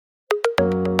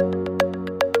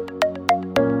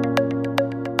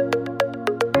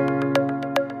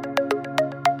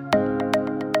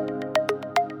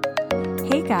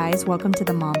guys. Welcome to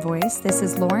the Mom Voice. This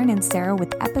is Lauren and Sarah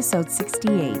with episode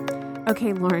 68.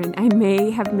 Okay, Lauren, I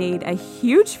may have made a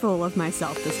huge fool of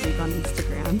myself this week on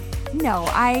Instagram. No,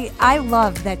 I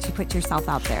love that you put yourself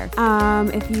out there.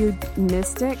 If you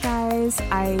missed it, guys,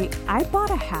 I bought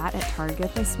a hat at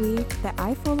Target this week that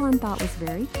I full on thought was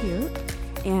very cute.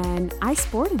 And I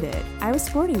sported it. I was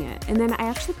sporting it. And then I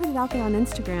actually put it out there on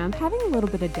Instagram, having a little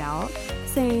bit of doubt,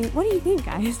 saying, what do you think,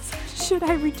 guys? Should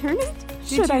I return it?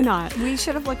 Should I not? We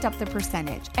should have looked up the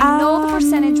percentage. I know the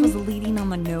percentage was leading on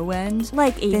the no end.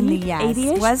 Like 80? Than the yes.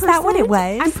 80-ish Was that what it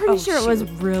was? I'm pretty sure it was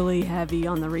really heavy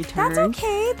on the return. That's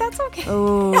okay. That's okay.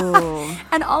 Oh.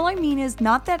 And all I mean is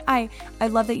not that I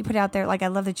love that you put it out there. Like, I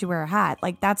love that you wear a hat.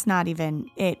 Like, that's not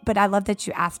even it. But I love that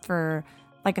you asked for,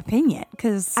 like, opinion.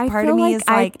 Because part of me is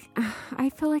like... I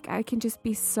feel like I can just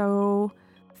be so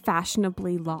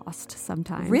fashionably lost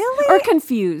sometimes. Really? Or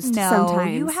confused sometimes. No,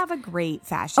 you have a great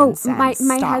fashion sense.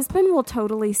 My husband will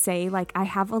totally say, like, I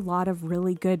have a lot of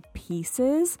really good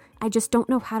pieces. I just don't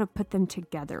know how to put them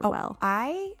together well.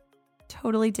 I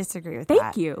totally disagree with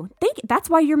Thank you. That's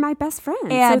why you're my best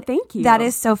friend. And so thank you. That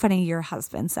is so funny. Your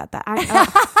husband said that.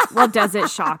 Well, does it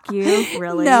shock you?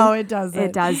 Really? No, it doesn't.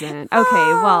 It doesn't. Okay,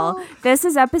 well, this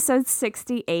is episode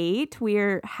 68.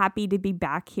 We're happy to be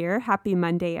back here. Happy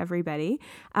Monday, everybody.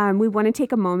 We want to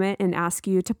take a moment and ask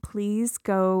you to please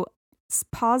go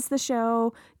pause the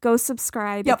show, go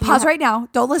subscribe. Yeah, pause right now.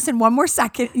 Don't listen one more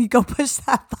second. You go push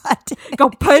that button. Go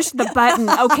push the button,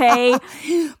 okay?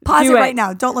 Pause it right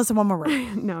now. Don't listen one more word.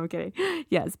 No, I'm kidding.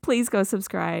 Yes, please go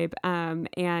subscribe.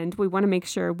 And we want to make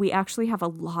sure we actually have a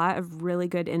lot of really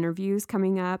good interviews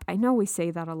coming up. I know we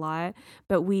say that a lot,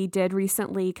 but we did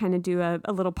recently kind of do a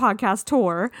little podcast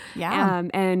tour. Yeah.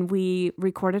 And we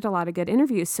recorded a lot of good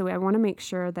interviews. So I want to make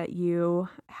sure that you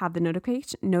have the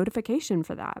notification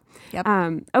for that. Yep.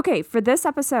 Okay, for this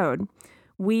episode,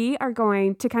 we are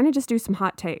going to kind of just do some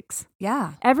hot takes.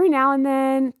 Yeah. Every now and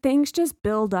then, things just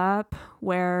build up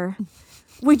where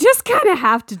we just kind of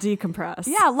have to decompress.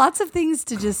 Yeah, lots of things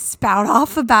to just spout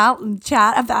off about and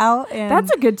chat about. And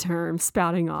that's a good term,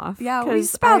 spouting off. Yeah, we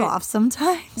spout off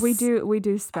sometimes. We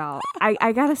do spout.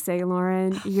 I gotta say,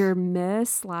 Lauren, your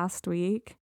miss last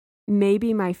week may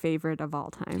be my favorite of all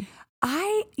time.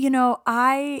 I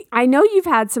know you've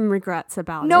had some regrets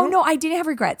about it. No, I didn't have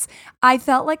regrets. I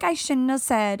felt like I shouldn't have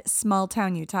said small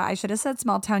town Utah. I should have said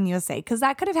small town USA because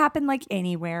that could have happened like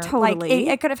anywhere. Totally.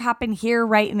 Like it could have happened here,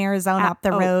 right in Arizona, up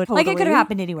the road. Totally. Like it could have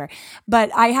happened anywhere. But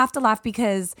I have to laugh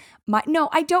because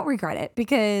I don't regret it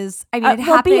because it happened.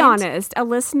 Well, be honest. A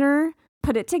listener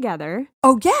put it together.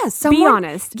 Oh, yes. Be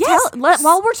honest. Yes.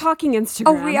 While we're talking Instagram.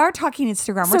 Oh, we are talking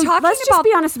Instagram. So let's just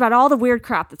be honest about all the weird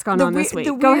crap that's gone on this week.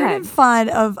 Go ahead. And fun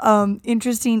of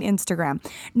interesting Instagram.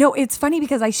 No, it's funny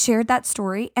because I shared that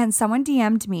story and someone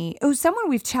DM'd me. Oh, someone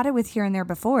we've chatted with here and there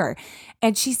before.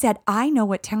 And she said, I know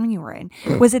what town you were in.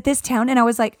 Was it this town? And I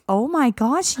was like, oh my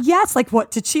gosh, yes. Like,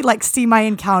 what? Did she like see my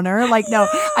encounter? Like, no,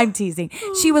 I'm teasing.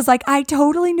 She was like, I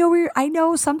totally know where I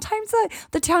know sometimes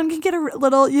the town can get a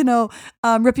little,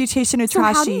 reputation of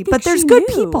trashy, but there's good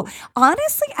people.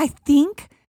 Honestly, I think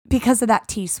because of that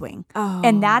T-swing. Oh.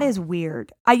 And that is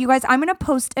weird. You guys, I'm going to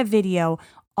post a video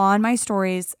on my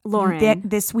stories, Lauren,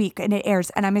 this week, and it airs.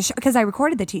 And I'm because I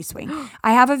recorded the T-swing.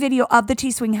 I have a video of the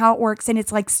T-swing, how it works, and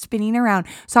it's like spinning around.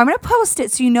 So I'm going to post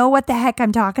it so you know what the heck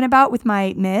I'm talking about with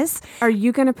my miss. Are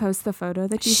you going to post the photo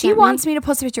that you sent She wants me to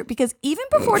post a picture because even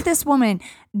before this woman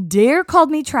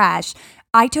called me trash,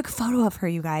 I took a photo of her,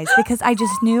 you guys, because I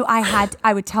just knew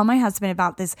I would tell my husband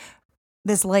about this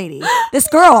lady, this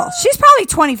girl. She's probably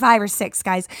 25 or 6,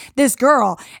 guys. This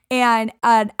girl. And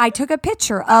I took a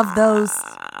picture of those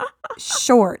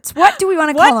shorts. What do we want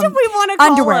to call them? What do we want to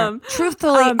call underwear. them?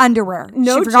 Truthfully, underwear.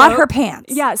 No she forgot joke. her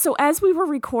pants. Yeah. So as we were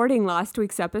recording last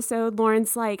week's episode,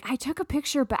 Lauren's like, I took a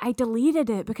picture, but I deleted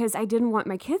it because I didn't want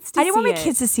my kids to see it. I didn't want my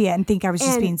kids to see it and think I was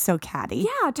just being so catty.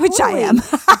 Yeah, totally. Which I am.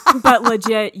 But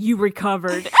legit, you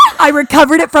recovered. I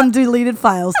recovered it from deleted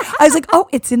files. I was like, oh,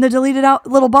 it's in the deleted out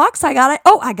little box. I got it.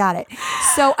 Oh, I got it.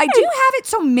 So I do have it.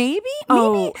 So maybe I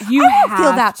don't feel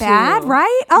that bad,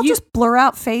 right? I'll just blur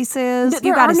out faces.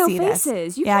 There are no see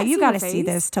faces. You got to see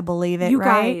this to believe it, you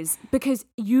right? Guys, because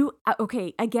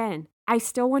okay, again, I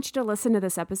still want you to listen to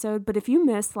this episode, but if you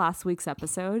missed last week's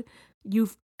episode,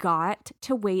 you've got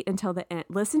to wait until the end.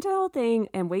 Listen to the whole thing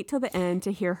and wait till the end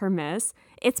to hear her miss.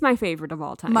 It's my favorite of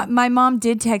all time. My mom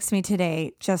did text me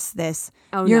today, just this.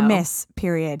 Oh, your no. miss,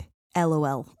 period.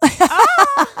 LOL.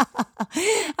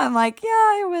 I'm like,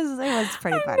 yeah, it was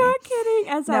pretty funny. I'm not kidding.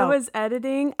 As I was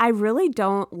editing, I really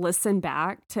don't listen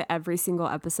back to every single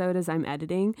episode as I'm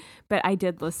editing, but I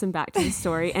did listen back to the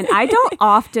story, and I don't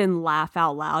often laugh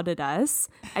out loud at us.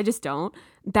 I just don't.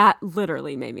 That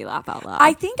literally made me laugh out loud.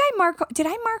 I think did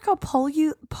I Marco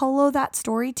Polo that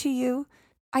story to you?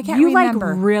 I can't remember.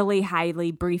 You like really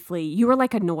highly briefly, you were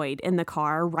like annoyed in the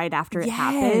car right after it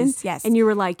happened. Yes. And you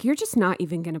were like, you're just not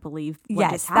even going to believe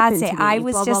what just happened that's to it. me. I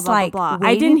was blah, just blah, like, blah, blah.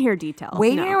 I didn't hear details.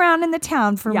 Waiting around in the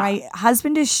town for my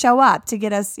husband to show up to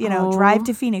get us, drive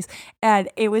to Phoenix. And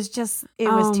it was too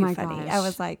funny. Gosh. I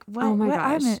was like, what? Oh my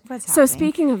gosh. What's happening? So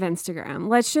speaking of Instagram,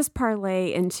 let's just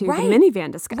parlay into the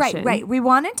minivan discussion. Right. We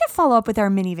wanted to follow up with our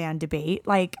minivan debate.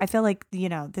 Like, I feel like,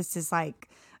 this is like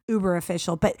uber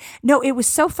official, but no, it was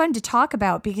so fun to talk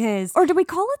about because, or do we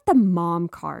call it the mom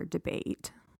car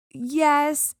debate?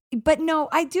 Yes, but no,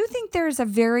 I do think there's a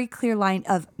very clear line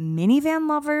of minivan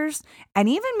lovers and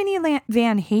even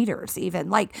minivan haters. Even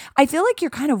like, I feel like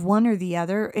you're kind of one or the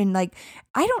other, and like,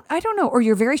 I don't know, or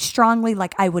you're very strongly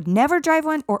like, I would never drive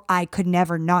one, or I could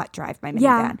never not drive my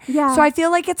minivan. Yeah. So I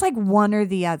feel like it's like one or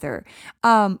the other.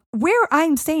 Where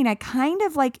I'm saying I kind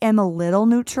of like am a little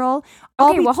neutral.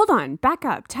 Okay, well, hold on, back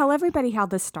up. Tell everybody how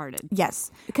this started.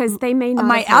 Yes, because they may not.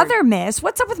 My other miss.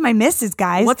 What's up with my misses,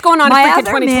 guys? What's going on? My in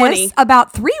other 2020? Miss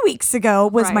about 3 weeks ago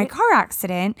was my car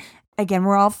accident. Again,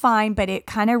 we're all fine, but it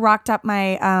kind of rocked up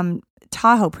my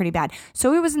Tahoe pretty bad.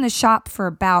 So it was in the shop for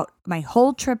about my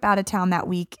whole trip out of town that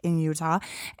week in Utah.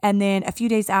 And then a few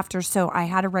days after, so I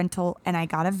had a rental and I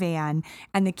got a van,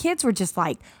 and the kids were just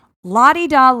like,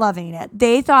 la-di-da, loving it.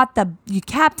 They thought the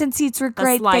captain seats were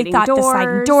great. They thought the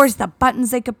sliding doors, the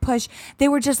buttons they could push. They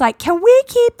were just like, can we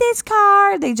keep this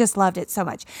car? They just loved it so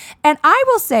much. And I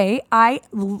will say I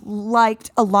liked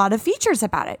a lot of features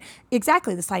about it.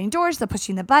 Exactly. The sliding doors, the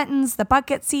pushing the buttons, the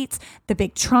bucket seats, the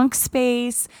big trunk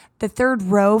space. The third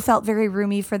row felt very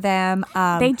roomy for them.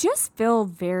 They just feel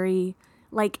very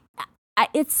like...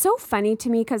 It's so funny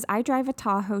to me because I drive a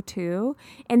Tahoe too,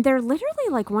 and they're literally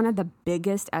like one of the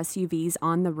biggest SUVs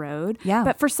on the road. Yeah.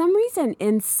 But for some reason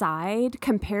inside,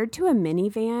 compared to a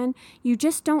minivan, you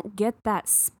just don't get that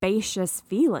spacious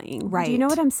feeling. Right. Do you know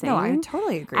what I'm saying? No, I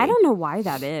totally agree. I don't know why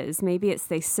that is. Maybe it's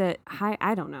they sit high.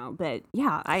 I don't know. But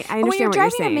yeah, I understand when you're what you're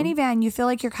saying. driving a minivan, you feel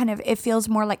like you're it feels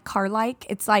more like car-like.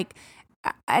 It's like,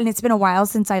 and it's been a while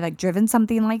since I like driven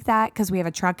something like that because we have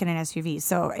a truck and an SUV.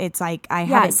 So it's like I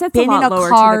haven't been in a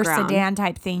car sedan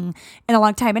type thing in a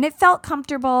long time, and it felt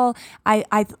comfortable.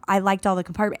 I liked all the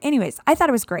compartment. Anyways, I thought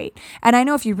it was great. And I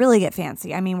know if you really get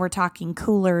fancy, I mean, we're talking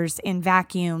coolers and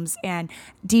vacuums and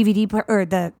DVD or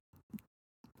the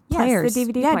players. The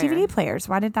DVD player. DVD players.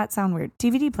 Why did that sound weird?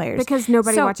 DVD players. Because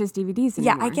nobody watches DVDs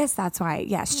anymore. Yeah, I guess that's why.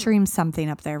 Yeah, stream something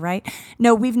up there, right?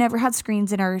 No, we've never had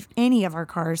screens in any of our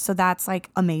cars, so that's like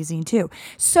amazing too.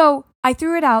 So I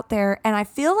threw it out there, and I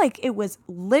feel like it was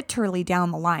literally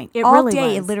down the line. All really day,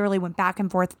 was. it literally went back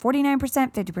and forth,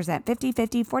 49%, 50%, 50,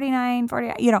 50, 49,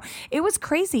 40, it was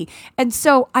crazy. And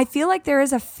so I feel like there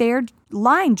is a fair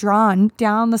line drawn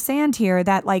down the sand here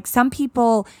that like some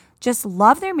people just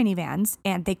love their minivans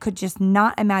and they could just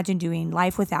not imagine doing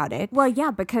life without it. Well, yeah,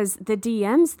 because the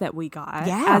DMs that we got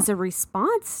as a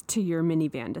response to your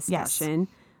minivan discussion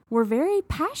were very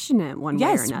passionate one way or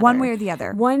another. Yes, one way or the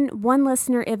other. One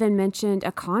listener even mentioned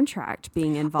a contract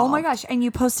being involved. Oh my gosh, and you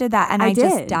posted that and I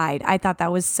just died. I thought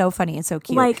that was so funny and so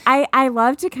cute. Like, I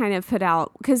love to kind of put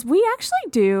out, because we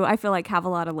actually do, I feel like, have a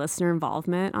lot of listener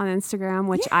involvement on Instagram,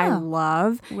 which I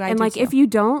love. And like, if you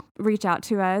don't reach out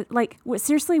to us, like,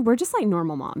 seriously, we're just like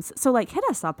normal moms. So like, hit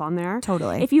us up on there.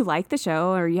 Totally. If you like the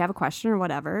show or you have a question or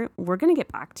whatever, we're going to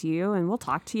get back to you and we'll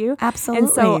talk to you. Absolutely.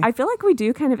 And so I feel like we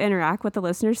do kind of interact with the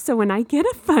listeners. So when I get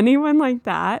a funny one like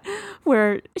that,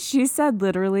 where she said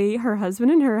literally her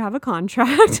husband and her have a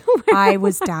contract, I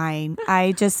was dying.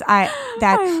 That's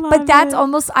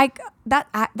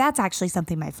actually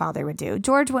something my father would do.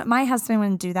 My husband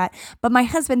wouldn't do that, but my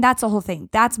husband, that's the whole thing.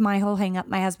 That's my whole hang up.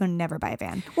 My husband would never buy a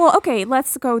van. Well, okay,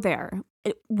 let's go there.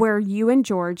 Where you and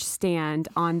George stand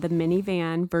on the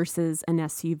minivan versus an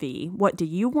SUV. What do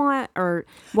you want, or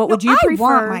what would you prefer?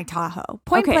 I want my Tahoe.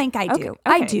 Point blank, I do.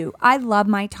 I do. I love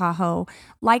my Tahoe.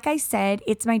 Like I said,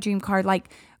 it's my dream car. Like,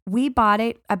 we bought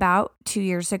it about 2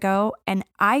 years ago, and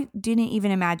I didn't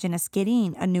even imagine us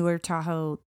getting a newer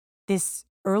Tahoe this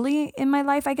early in my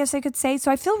life, I guess I could say. So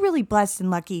I feel really blessed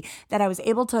and lucky that I was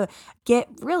able to get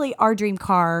really our dream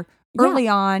car early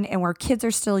on, and where kids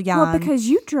are still young. Well, because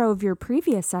you drove your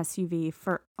previous SUV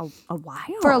for a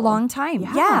while. For a long time.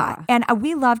 Yeah. And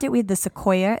we loved it. We had the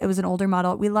Sequoia. It was an older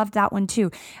model. We loved that one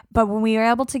too. But when we were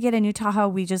able to get a new Tahoe,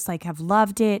 we just like have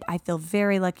loved it. I feel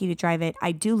very lucky to drive it.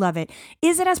 I do love it.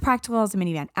 Is it as practical as a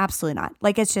minivan? Absolutely not.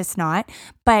 Like it's just not.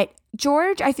 But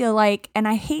George, I feel like, and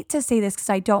I hate to say this because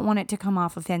I don't want it to come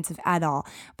off offensive at all,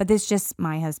 but this is just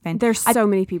my husband. There's so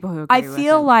many people who agree with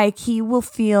feel him. like he will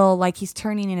feel like he's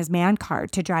turning in his man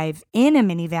card to drive in a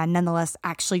minivan, nonetheless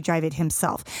actually drive it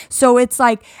himself. So it's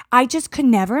like, I just could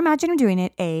never imagine him doing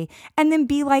it, A. And then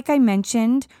B, like I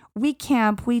mentioned, we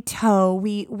camp, we tow,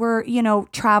 we're,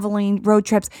 traveling, road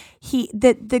trips.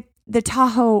 The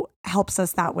Tahoe helps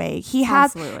us that way. He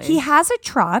has a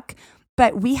truck.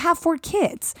 But we have 4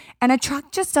 kids, and a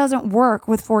truck just doesn't work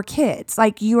with 4 kids.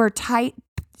 Like you are tight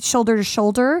shoulder to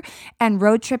shoulder, and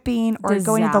road tripping or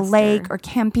going to the lake or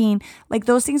camping, like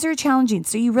those things are challenging.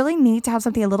 So you really need to have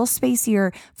something a little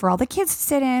spacier for all the kids to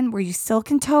sit in, where you still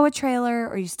can tow a trailer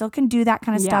or you still can do that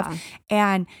kind of stuff.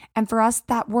 And for us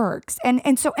that works. And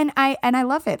I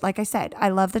love it. Like I said, I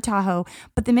love the Tahoe,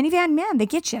 but the minivan, man, they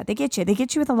get you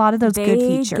with a lot of those good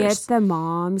features. They get the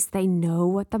moms. They know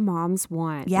what the moms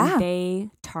want. Yeah. And they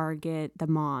target the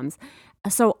moms.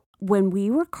 So when we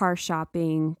were car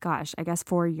shopping, I guess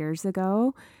 4 years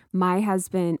ago, my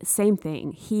husband, same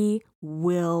thing. He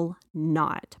will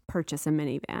not purchase a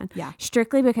minivan. Yeah.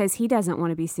 Strictly because he doesn't want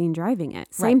to be seen driving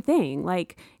it. Same thing.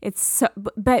 Like it's so,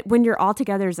 but when you're all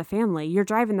together as a family, you're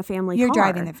driving the family car. You're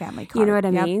driving the family car. You know what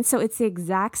I mean? So it's the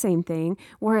exact same thing.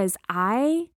 Whereas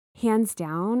hands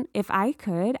down, if I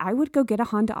could, I would go get a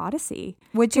Honda Odyssey.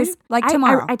 Would you? Like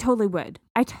tomorrow? I totally would.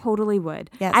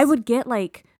 Yes. I would get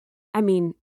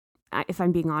if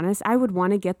I'm being honest, I would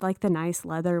want to get like the nice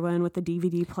leather one with the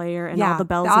DVD player and all the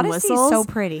bells and whistles. The Odyssey is so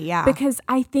pretty, yeah. Because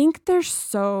I think they're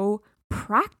so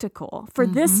practical for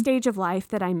this stage of life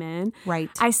that I'm in. Right.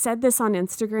 I said this on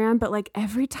Instagram, but like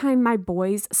every time my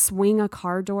boys swing a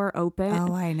car door open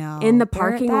I know. in the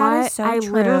parking lot, so I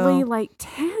true. literally like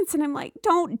tense and I'm like,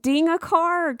 don't ding a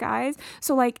car, guys.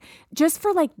 So like just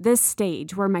for like this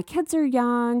stage where my kids are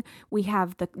young, we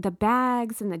have the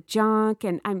bags and the junk,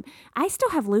 and I still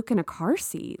have Luke in a car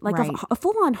seat, like a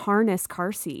full-on harness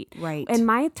car seat. Right. And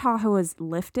my Tahoe is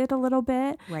lifted a little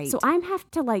bit. Right. So I have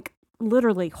to like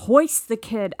literally hoist the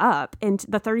kid up, and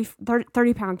the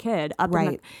 30-pound kid up.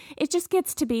 Right. It just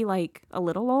gets to be like a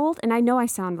little old. And I know I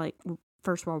sound like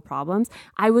first world problems.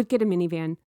 I would get a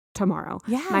minivan tomorrow.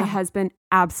 Yeah. My husband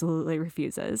absolutely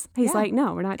refuses. He's like,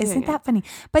 no, we're not doing it. Isn't that funny?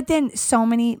 But then so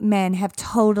many men have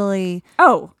totally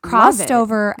love crossed it.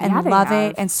 over and love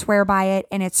have. it and swear by it.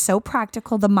 And it's so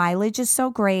practical. The mileage is so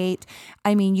great.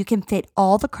 I mean, you can fit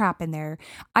all the crap in there.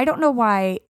 I don't know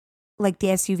why like the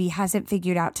SUV hasn't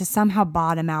figured out to somehow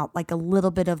bottom out like a little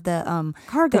bit of the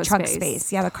cargo the trunk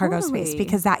space. Yeah, the cargo space,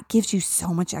 because that gives you so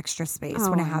much extra space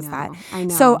when it has that. I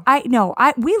know. So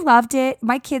we loved it.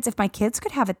 If my kids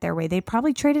could have it their way, they'd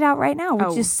probably trade it out right now,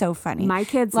 which is so funny. My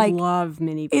kids love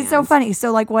minivans. It's so funny.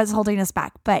 So like what's holding us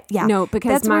back? But yeah, no, because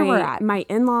that's where we're at. My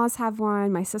in-laws have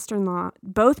one, my sister-in-law,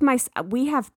 we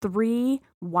have 3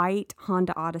 white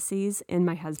Honda Odysseys in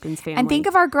my husband's family. And think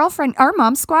of our girlfriend, our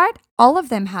mom squad, all of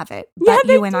them have it. But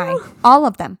you and I. All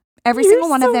of them. Every single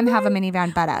one of them have a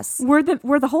minivan but us. We're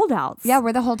the holdouts. Yeah,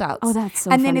 we're the holdouts. Oh, that's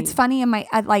so funny. And funny. then it's funny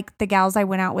like the gals I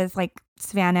went out with, like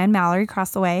Savannah and Mallory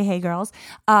across the way, hey girls.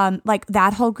 Like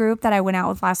that whole group that I went out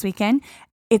with last weekend.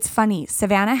 It's funny.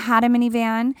 Savannah had a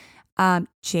minivan.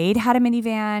 Jade had a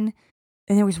minivan.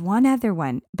 And there was one other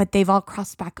one, but they've all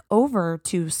crossed back over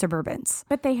to Suburbans.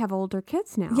 But they have older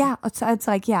kids now. Yeah, it's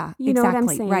like, yeah, you exactly. know what I'm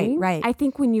saying? Right. I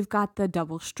think when you've got the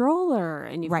double stroller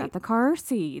and you've got the car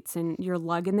seats and you're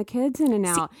lugging the kids in and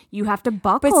out, you have to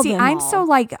buckle But see, them I'm all. so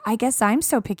like, I guess I'm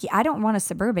so picky. I don't want a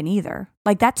Suburban either.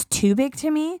 Like that's too big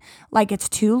to me. Like it's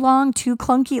too long, too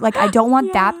clunky. Like I don't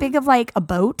want that big of like a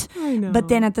boat. I know. But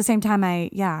then at the same time,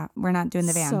 we're not doing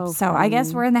the van. So I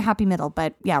guess we're in the happy middle.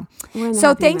 But yeah.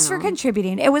 So thanks for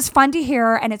contributing. It was fun to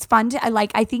hear, and it's fun to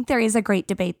I think there is a great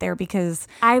debate there because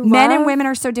men and women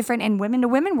are so different, and women to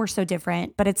women we're so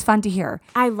different. But it's fun to hear.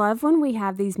 I love when we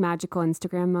have these magical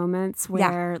Instagram moments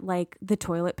where like the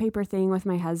toilet paper thing with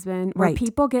my husband, where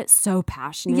people get so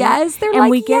passionate. Yes, they're and like,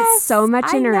 we get so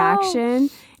much interaction. Right.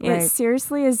 It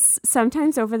seriously is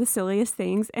sometimes over the silliest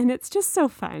things, and it's just so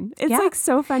fun. It's like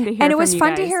so fun to hear. And it was from fun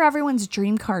you to guys. hear everyone's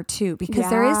dream car too, because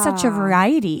there is such a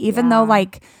variety. Even though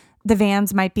like the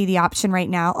vans might be the option right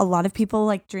now, a lot of people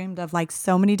like dreamed of like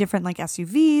so many different like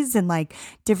SUVs and like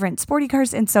different sporty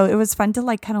cars, and so it was fun to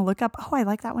like kind of look up. Oh, I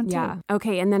like that one too. Yeah.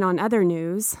 Okay. And then on other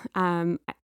news,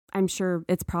 I'm sure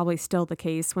it's probably still the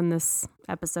case when this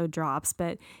episode drops,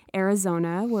 but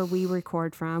Arizona, where we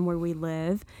record from, where we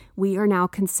live, we are now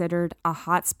considered a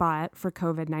hot spot for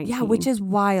COVID-19. Yeah, which is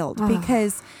wild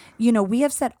because, we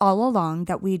have said all along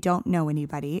that we don't know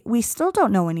anybody. We still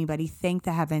don't know anybody, thank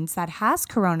the heavens, that has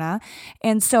corona.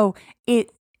 And so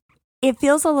it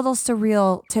feels a little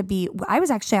surreal to be. I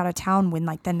was actually out of town when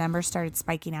like the numbers started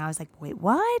spiking out. I was like, wait,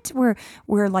 what?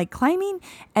 We're like climbing.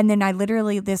 And then I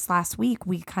literally this last week,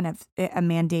 we kind of a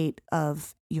mandate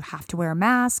of you have to wear a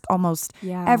mask almost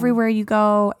everywhere you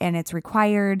go, and it's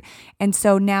required. And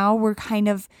so now we're kind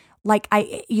of like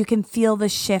you can feel the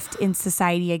shift in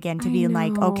society again to being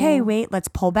like, okay, wait, let's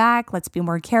pull back. Let's be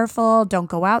more careful. Don't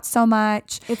go out so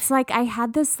much. It's like I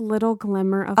had this little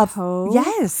glimmer of hope.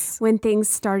 Yes. When things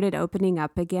started opening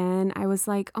up again, I was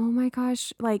like, oh my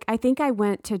gosh. Like, I think I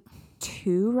went to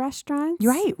 2 restaurants.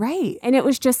 Right. And it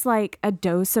was just like a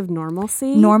dose of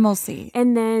normalcy.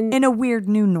 And then in a weird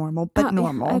new normal, but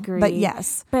normal. I agree. But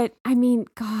yes. But I mean,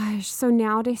 gosh, so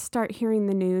now to start hearing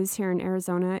the news here in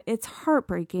Arizona, it's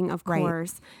heartbreaking, of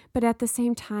course. But at the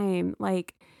same time,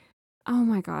 like, oh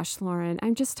my gosh, Lauren,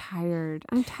 I'm just tired.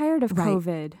 I'm tired of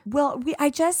COVID. Well,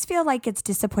 I just feel like it's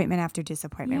disappointment after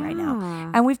disappointment right now.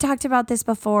 And we've talked about this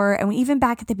before, and even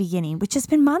back at the beginning, which has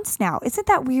been months now. Isn't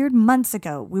that weird? Months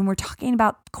ago when we're talking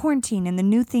about quarantine and the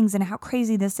new things and how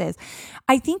crazy this is.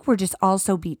 I think we're just all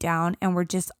so beat down, and we're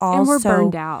just all and we're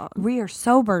burned out. We are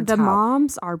so burned out. The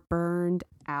moms are burned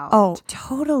out. Oh,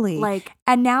 totally.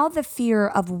 And now the fear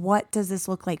of what does this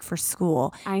look like for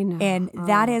school? I know. And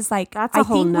that is like, that's a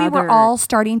whole think we were all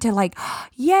starting to like,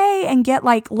 yay, and get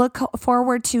like, look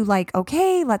forward to like,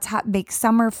 okay, let's make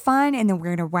summer fun. And then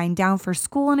we're going to wind down for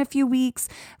school in a few weeks.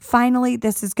 Finally,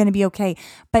 this is going to be okay.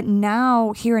 But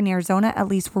now here in Arizona, at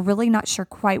least, we're really not sure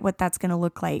quite what that's going to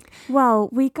look like. Well,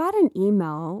 we got an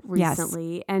email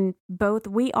recently, and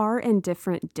we are in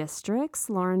different districts,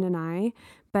 Lauren and I,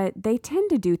 but they tend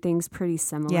to do things pretty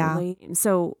similarly. Yeah.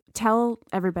 So tell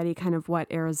everybody kind of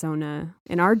what Arizona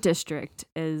in our district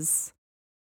is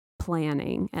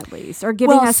planning, at least, or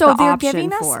giving us the option for. They're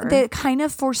giving us the kind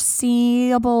of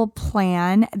foreseeable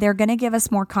plan. They're going to give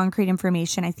us more concrete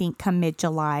information, I think, come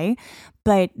mid-July.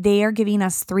 But they are giving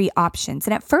us 3 options.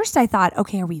 And at first I thought,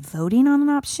 okay, are we voting on an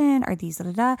option? Are these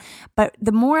But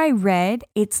the more I read,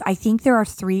 I think there are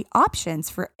 3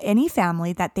 options for any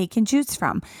family that they can choose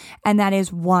from. And that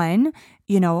is 1,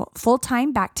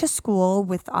 full-time back to school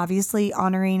with obviously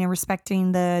honoring and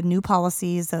respecting the new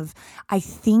policies of, I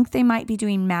think they might be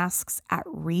doing masks at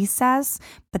recess,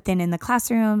 but then in the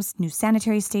classrooms, new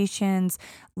sanitary stations,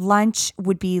 lunch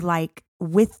would be like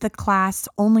with the class,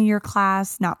 only your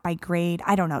class, not by grade.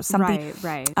 I don't know, something.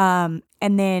 Right.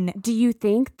 And then do you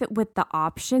think that with the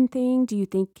option thing, do you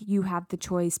think you have the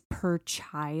choice per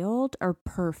child or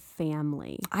per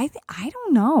family? I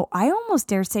don't know. I almost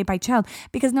dare say by child,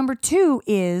 because number 2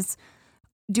 is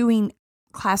doing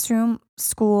classroom,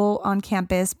 school on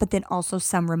campus, but then also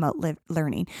some remote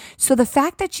learning. So the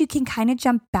fact that you can kind of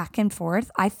jump back and forth,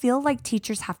 I feel like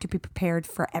teachers have to be prepared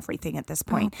for everything at this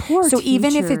point. Oh, poor so teachers.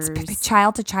 Even if it's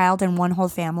child to child and one whole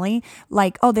family,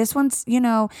 like, oh, this one's,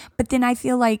 but then I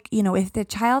feel like, if the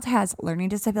child has learning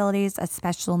disabilities, a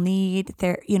special need,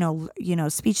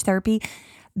 speech therapy,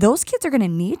 those kids are going to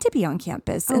need to be on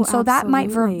campus. And so that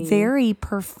might vary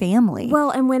per family. Well,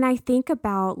 and when I think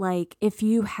about like, if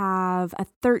you have a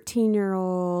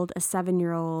 13-year-old, a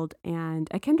 7-year-old, and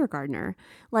a kindergartner,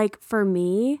 like for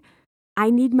me, I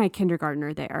need my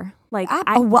kindergartner there. Like,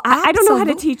 I don't know how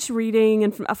to teach reading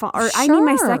I need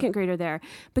my 2nd grader there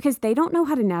because they don't know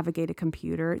how to navigate a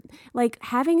computer. Like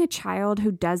having a child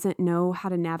who doesn't know how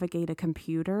to navigate a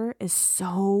computer is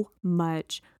so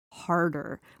much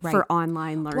harder for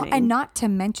online learning. Well, and not to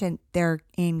mention they're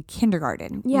in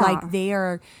kindergarten. Yeah. Like they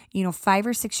are, 5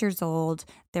 or 6 years old.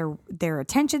 Their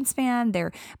attention span,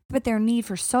 but their need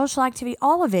for social activity,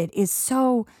 all of it is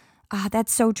so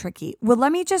that's so tricky. Well,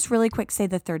 let me just really quick say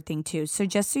the 3rd thing too. So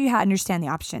just so you understand the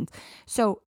options.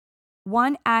 So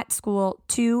 1 at school,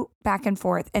 2 back and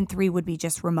forth, and 3 would be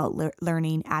just remote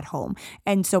learning at home.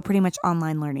 And so pretty much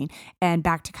online learning. And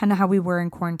back to kind of how we were in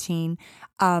quarantine.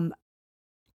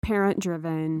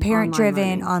 Parent-driven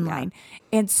online.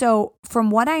 Yeah. And so from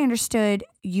what I understood,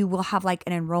 you will have like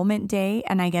an enrollment day,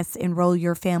 and I guess enroll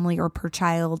your family or per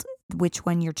child, which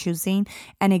one you're choosing.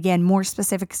 And again, more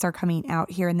specifics are coming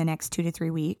out here in the next 2 to 3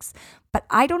 weeks. But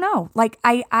I don't know. Like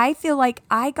I feel like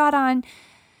I got on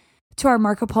to our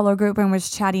Marco Polo group and was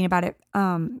chatting about it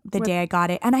day I got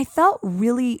it. And I felt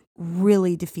really,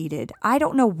 really defeated. I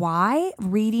don't know why,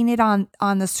 reading it on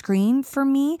the screen for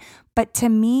me, but to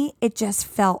me, it just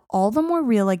felt all the more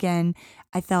real again.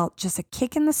 I felt just a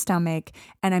kick in the stomach.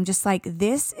 And I'm just like,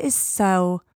 this is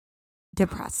so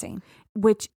depressing.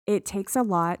 Which it takes a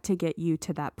lot to get you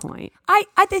to that point.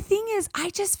 The thing is, I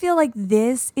just feel like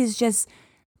this is just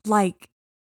like,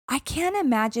 I can't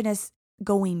imagine us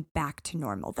going back to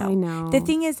normal though. I know. The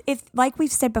thing is, if, like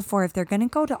we've said before, if they're going to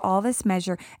go to all this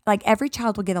measure, like every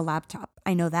child will get a laptop.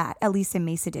 I know that, at least in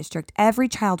Mesa District, every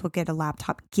child will get a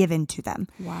laptop given to them.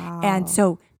 Wow. And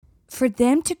so for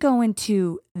them to go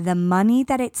into the money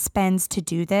that it spends to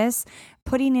do this,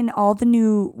 putting in all the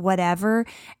new whatever,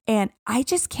 and I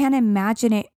just can't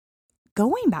imagine it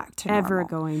going back to normal. Ever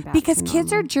going back because to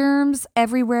kids are normal. germs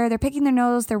everywhere. They're picking their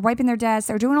nose, they're wiping their desks,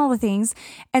 they're doing all the things.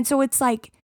 And so it's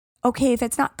like, okay, if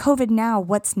it's not COVID now,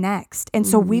 what's next? And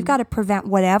so we've got to prevent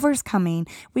whatever's coming.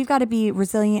 We've got to be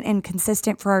resilient and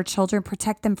consistent for our children,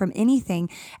 protect them from anything.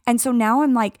 And so now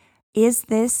I'm like, is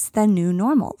this the new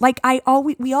normal? Like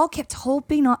we all kept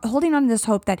holding on to this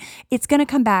hope that it's going to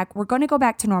come back. We're going to go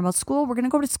back to normal school. We're going to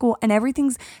go to school and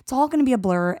it's all going to be a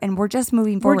blur and we're just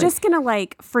moving forward. We're just going to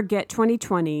like forget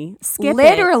 2020, skip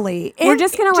literally. it. We're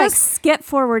just going to like skip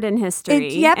forward in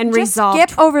history and just resolve.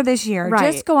 Skip over this year.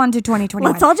 Right. Just go on to 2021.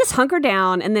 Let's all just hunker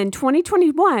down and then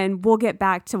 2021 we'll get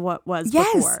back to what was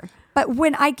before. But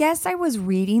when I guess I was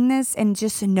reading this and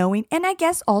just knowing, and I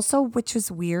guess also, which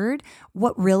was weird,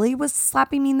 what really was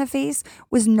slapping me in the face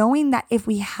was knowing that if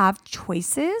we have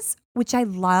choices, which I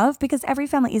love because every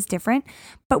family is different,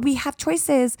 but we have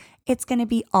choices, it's going to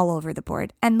be all over the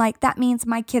board. And like, that means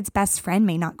my kid's best friend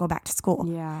may not go back to school.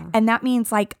 Yeah. And that means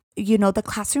like, you know, the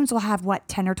classrooms will have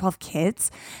 10 or 12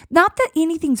 kids. Not that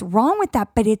anything's wrong with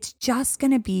that, but it's just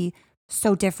going to be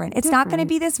so different. It's not going to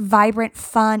be this vibrant,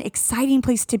 fun, exciting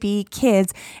place to be,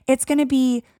 kids. It's going to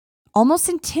be almost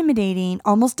intimidating,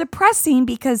 almost depressing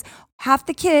because half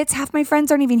my friends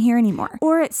aren't even here anymore.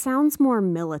 Or it sounds more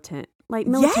militant, like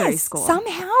military school.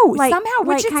 Somehow, like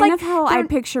which is kind of how I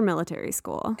picture military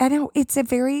school. I know it's a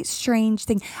very strange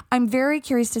thing. I'm very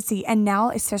curious to see, and now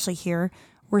especially here,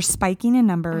 we're spiking in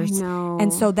numbers, I know.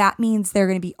 And so that means they're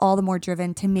going to be all the more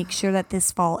driven to make sure that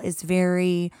this fall is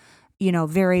very,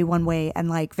 very one way and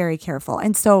like very careful.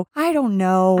 And so I don't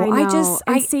know.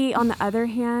 I see on the other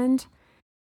hand,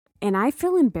 and I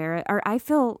feel embarrassed, or I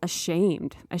feel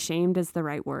ashamed. Ashamed is the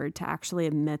right word to actually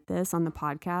admit this on the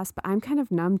podcast, but I'm kind of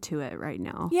numb to it right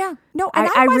now. Yeah. No, and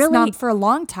I was really numb for a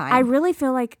long time. I really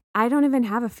feel like I don't even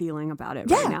have a feeling about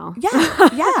it right now.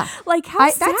 Yeah. Like how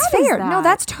sad that's fair. Is that? No,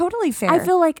 that's totally fair. I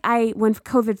feel like when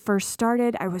COVID first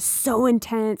started, I was so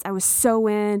intense. I was so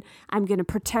in. I'm going to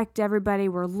protect everybody.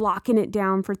 We're locking it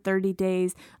down for 30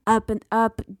 days, up and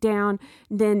up, down.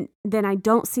 Then I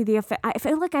don't see the effect. I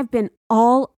feel like I've been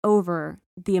all over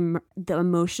the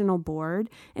emotional board.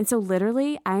 And so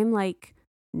literally I'm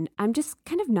just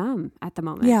kind of numb at the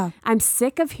moment. Yeah. I'm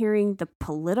sick of hearing the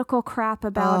political crap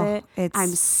about it. I'm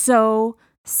so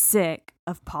sick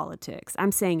of politics.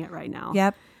 I'm saying it right now.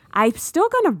 Yep. I'm still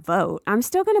going to vote. I'm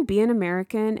still going to be an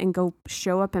American and go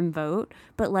show up and vote.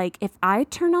 But like, if I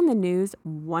turn on the news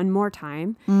one more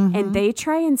time and they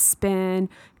try and spin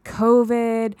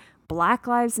COVID, Black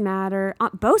Lives Matter,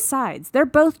 on both sides, they're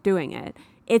both doing it.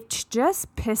 It's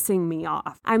just pissing me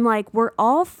off. I'm like, we're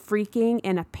all freaking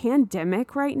in a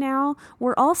pandemic right now.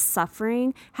 We're all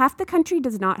suffering. Half the country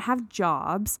does not have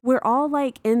jobs. We're all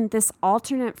like in this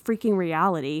alternate freaking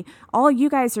reality. All you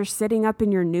guys are sitting up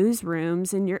in your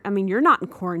newsrooms and you're not in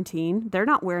quarantine. They're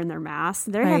not wearing their masks.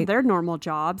 They have their normal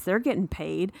jobs. They're getting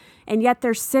paid. And yet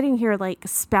they're sitting here like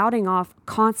spouting off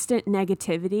constant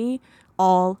negativity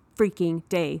all freaking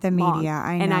day. The media,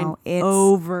 I know. And I'm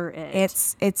over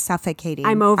it. It's suffocating.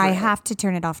 I'm over it. I have to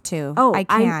turn it off too. Oh, I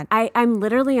can't. I'm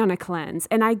literally on a cleanse.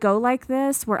 And I go like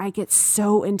this where I get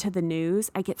so into the news.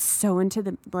 I get so into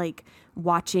the like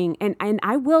watching. And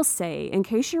I will say, in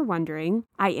case you're wondering,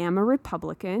 I am a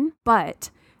Republican,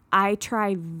 but I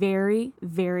try very,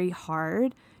 very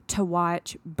hard to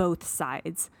watch both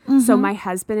sides. So my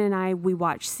husband and I, we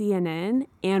watch CNN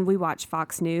and we watch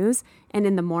Fox News. And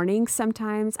in the morning,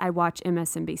 sometimes I watch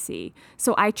MSNBC.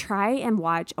 So I try and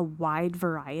watch a wide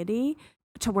variety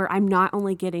to where I'm not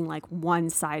only getting like one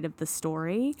side of the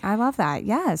story. I love that.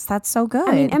 Yes, that's so good.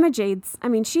 I mean, Emma Jade's,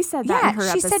 she said that in her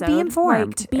episode. She said be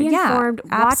informed. Like, be informed,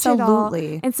 watch absolutely.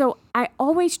 it all. And so I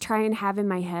always try and have in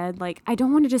my head, like, I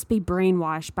don't want to just be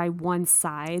brainwashed by one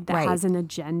side that has an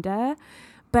agenda.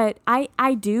 But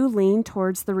I do lean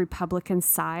towards the Republican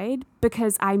side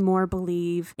because I more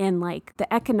believe in like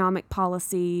the economic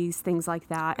policies, things like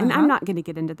that. And I'm not going to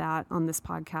get into that on this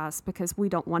podcast because we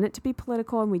don't want it to be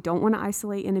political and we don't want to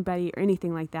isolate anybody or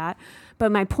anything like that.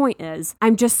 But my point is,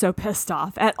 I'm just so pissed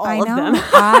off at all of them.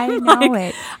 I know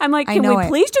it. I'm like, can we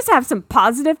please just have some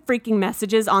positive freaking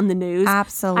messages on the news?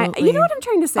 Absolutely. You know what I'm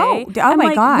trying to say? Oh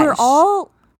my gosh. We're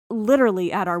all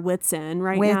literally at our wits' end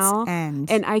right now. Wits' end.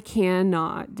 And I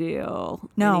cannot deal.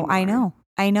 No, anymore.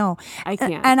 I know. I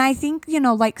can't. And I think,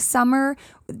 like summer,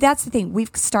 that's the thing.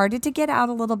 We've started to get out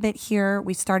a little bit here.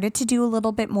 We started to do a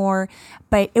little bit more,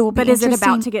 but it will be interesting. But is it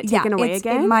about to get taken away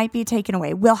again? It might be taken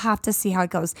away. We'll have to see how it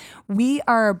goes. We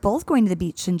are both going to the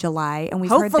beach in July, and we've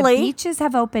heard the beaches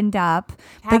have opened up.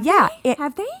 Have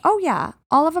they? Oh, yeah.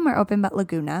 All of them are open but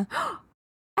Laguna.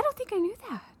 I don't think I knew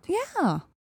that.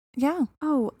 Yeah.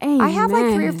 Oh, amen. I have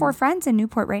like 3 or 4 friends in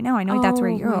Newport right now. I know that's where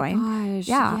you're going. Gosh,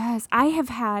 yeah. Yes. I have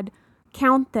had,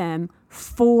 count them,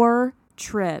 4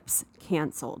 trips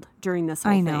canceled during this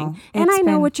whole thing. And I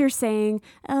know what you're saying.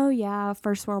 Oh yeah,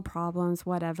 first world problems,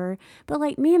 whatever. But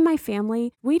like me and my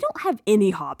family, we don't have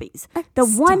any hobbies. The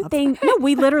one thing, no,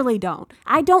 we literally don't.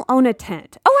 I don't own a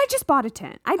tent. Oh, I just bought a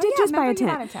tent. I did just buy a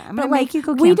tent. I'm gonna make you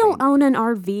go camping. We don't own an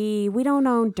RV. We don't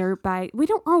own dirt bike. We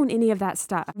don't own any of that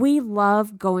stuff. We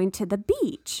love going to the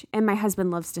beach, and my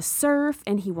husband loves to surf,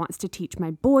 and he wants to teach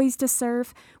my boys to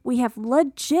surf. We have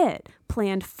legit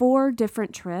planned 4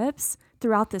 different trips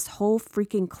throughout this whole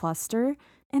freaking cluster,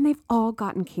 and they've all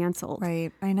gotten canceled.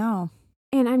 Right. I know.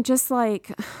 And I'm just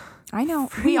like, I know.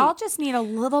 We all just need a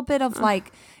little bit of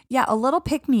like, a little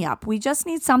pick me up. We just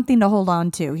need something to hold on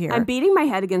to here. I'm beating my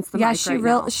head against the mic right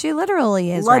now. She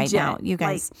literally is legit, right now, you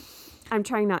guys. Like, I'm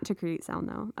trying not to create sound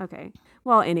though. Okay.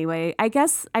 Well, anyway, I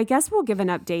guess we'll give an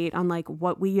update on like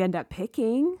what we end up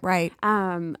picking. Right.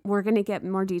 We're going to get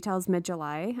more details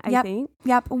mid-July, I think.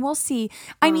 Yep. We'll see.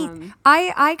 I mean,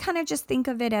 I kind of just think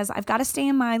of it as I've got to stay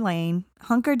in my lane,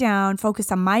 hunker down,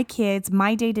 focus on my kids,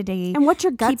 my day-to-day. And what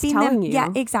your gut's telling you. Yeah,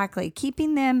 exactly.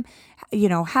 Keeping them,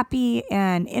 happy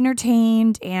and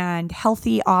entertained and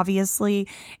healthy, obviously.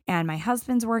 And my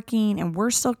husband's working and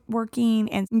we're still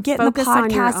working and getting Focus the podcast. on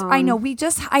your own. I know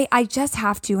I just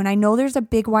have to. And I know there's a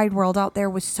big wide world out there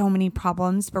with so many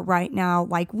problems. But right now,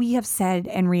 like we have said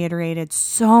and reiterated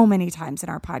so many times in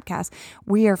our podcast,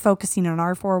 we are focusing on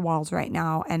our 4 walls right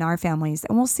now and our families.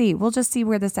 And we'll see. We'll just see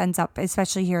where this ends up,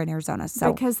 especially here in Arizona.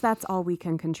 So because that's all we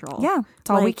can control. Yeah, it's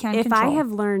all we can control. If I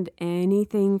have learned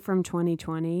anything from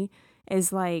 2020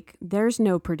 is like there's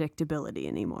no predictability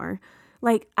anymore.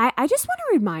 Like I just want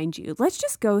to remind you, let's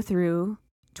just go through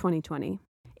 2020.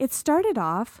 It started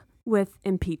off with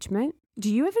impeachment.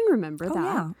 Do you even remember that?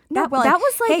 Yeah. That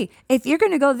was like, hey, if you're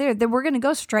going to go there, then we're going to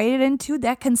go straight into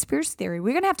that conspiracy theory.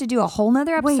 We're going to have to do a whole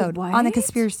nother episode on the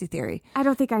conspiracy theory. I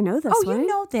don't think I know this one. You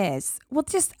know this. Well,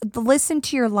 just listen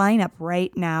to your lineup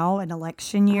right now, an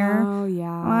election year. Oh,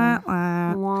 yeah.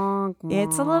 Wah.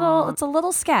 It's a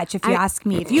little sketch, if you ask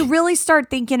me. If you really start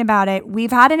thinking about it,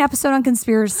 we've had an episode on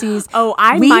conspiracies. Oh,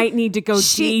 I might need to go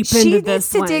deep into this one. She needs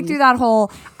to dig through that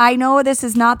hole. I know this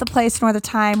is not the place nor the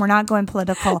time. We're not going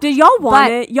political. Do y'all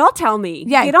want it? Y'all tell me.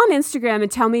 Yeah. Get on Instagram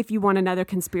and tell me if you want another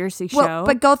conspiracy show. Well,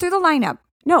 but go through the lineup.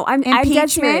 No, I'm dead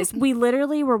serious. We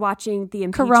literally were watching the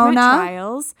impeachment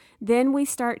trials. Then we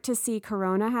start to see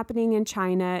Corona happening in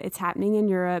China. It's happening in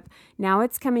Europe. Now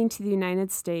it's coming to the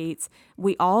United States.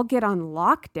 We all get on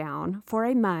lockdown for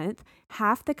a month.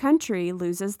 Half the country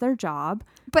loses their job.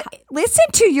 But listen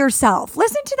to yourself.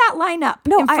 Listen to that lineup.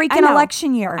 No, in freaking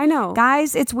election year. I know.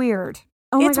 Guys, it's weird.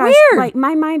 Oh my gosh, weird. Like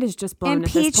my mind is just blown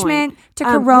Impeachment at this point. to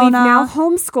Corona. We've now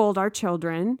homeschooled our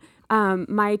children.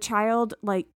 My child,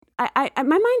 like, my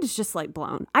mind is just like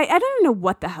blown. I don't even know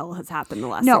what the hell has happened the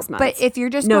last 6 months. But if you're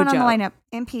just going on the lineup,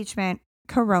 impeachment,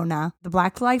 Corona, the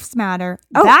Black Lives Matter,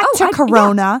 back to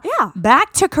Corona,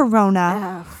 back to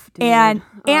Corona. And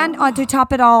to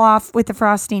top it all off with the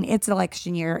frosting, it's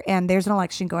election year and there's an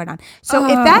election going on. So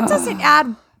if that doesn't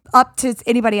add up to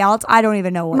anybody else, I don't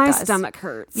even know what does. My stomach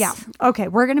hurts. Yeah. Okay,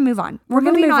 we're going to move on. We're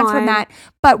moving on from that.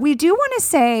 But we do want to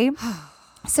say,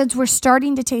 since we're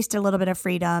starting to taste a little bit of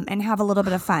freedom and have a little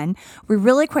bit of fun, we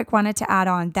really quick wanted to add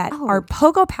on that our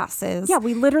Pogo Passes. Yeah,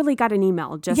 we literally got an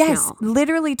email just now. Yes,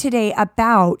 literally today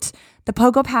about the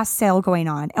Pogo Pass sale going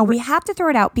on. And we have to throw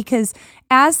it out because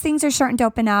as things are starting to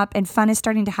open up and fun is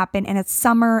starting to happen and it's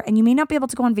summer and you may not be able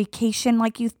to go on vacation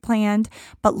like you've planned,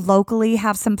 but locally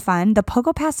have some fun, the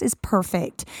Pogo Pass is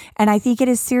perfect. And I think it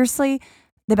is seriously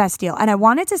the best deal. And I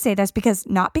wanted to say this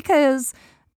not because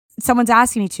someone's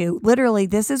asking me to. Literally,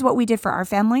 this is what we did for our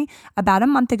family about a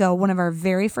month ago. One of our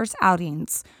very first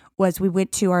outings was we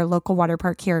went to our local water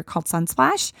park here called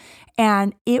Sunsplash,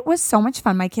 and it was so much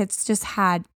fun. My kids just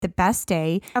had the best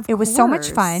day. It was so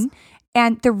much fun.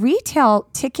 And the retail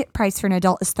ticket price for an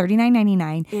adult is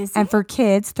 $39.99, and for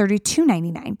kids,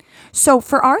 $32.99. So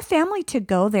for our family to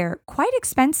go there, quite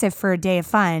expensive for a day of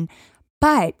fun.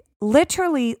 But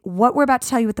literally, what we're about to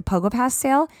tell you with the Pogo Pass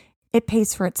sale, it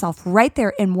pays for itself right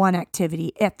there in one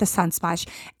activity at the Sunsplash.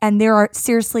 And there are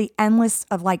seriously endless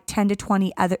of like 10 to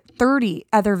 20 other 30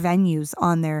 other venues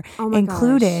on there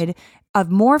included. Of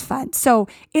more fun. So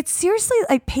it's seriously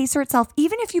like pays for itself.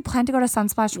 Even if you plan to go to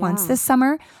Sunsplash once this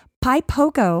summer, buy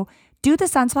Pogo, do the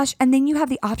Sunsplash, and then you have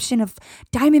the option of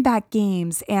Diamondback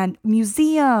games and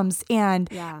museums and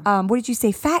what did you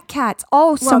say? Fat Cats.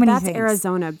 So many things. That's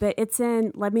Arizona, but it's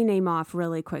in, let me name off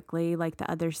really quickly, like the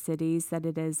other cities that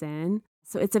it is in.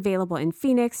 So it's available in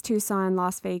Phoenix, Tucson,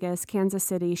 Las Vegas, Kansas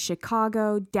City,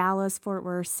 Chicago, Dallas, Fort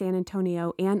Worth, San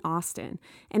Antonio, and Austin.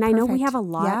 And I know we have a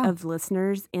lot of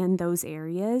listeners in those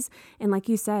areas. And like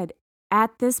you said,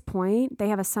 at this point, they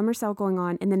have a summer sale going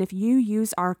on. And then if you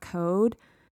use our code,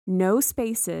 no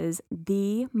spaces,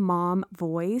 the mom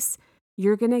voice,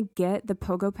 you're going to get the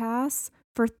Pogo Pass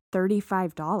for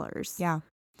 $35. Yeah.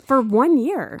 For 1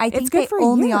 year. I think they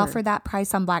only offer that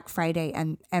price on Black Friday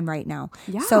and right now.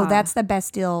 Yeah. So that's the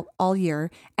best deal all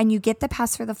year. And you get the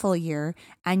pass for the full year.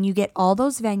 And you get all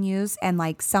those venues. And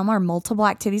like some are multiple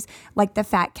activities. Like the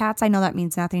Fat Cats. I know that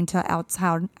means nothing to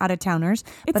out-of-towners.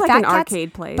 It's but like Fat an Cats,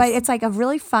 arcade place. But it's like a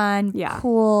really fun,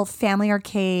 cool family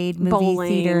arcade, movie bowling,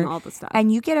 theater. All the stuff.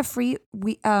 And you get a free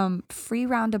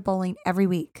round of bowling every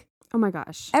week. Oh my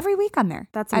gosh. Every week on there.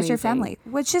 That's as your amazing. family,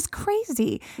 which is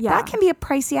crazy. Yeah. That can be a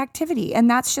pricey activity. And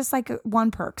that's just like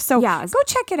one perk. So go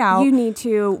check it out. You need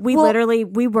to. We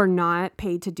were not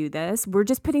paid to do this. We're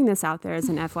just putting this out there as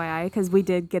an FYI because we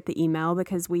did get the email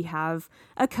because we have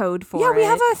a code for it. Yeah, we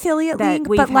have an affiliate link.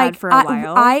 We've but had like for a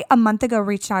while. I a month ago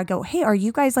reached out and go, hey, are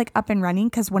you guys like up and running?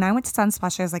 Because when I went to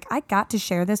Sunsplash, I was like, I got to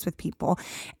share this with people.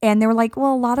 And they were like,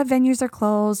 well, a lot of venues are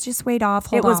closed. Just wait off,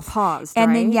 hold off. It was paused,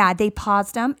 and right? then they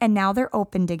paused them and now they're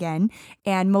opened again.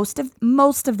 And most of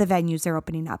the venues are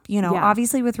opening up,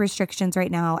 obviously with restrictions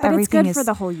right now. But everything it's good for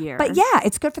the whole year. But yeah,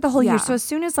 it's good for the whole year. So as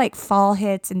soon as like fall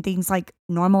hits and things like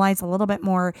normalize a little bit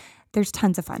more, there's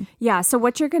tons of fun. Yeah. So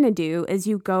what you're going to do is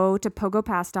you go to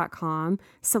pogopass.com,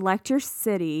 select your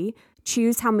city,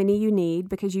 choose how many you need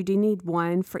because you do need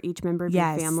one for each member of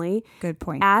your family. Good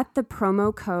point. At the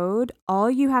promo code,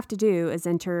 all you have to do is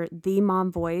enter the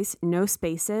mom voice, no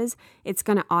spaces. It's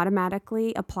going to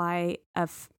automatically apply a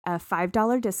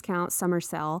 $5 discount summer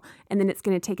sale, and then it's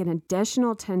going to take an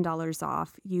additional $10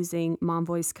 off using the mom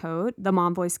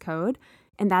voice code.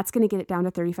 And that's going to get it down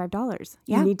to $35.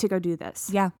 Yeah. You need to go do this.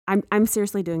 Yeah. I'm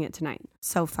seriously doing it tonight.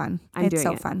 So fun. It's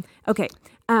so fun. Okay.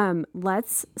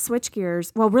 Let's switch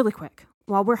gears. Well, really quick.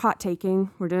 While we're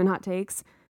we're doing hot takes.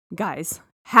 Guys,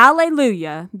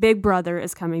 hallelujah. Big Brother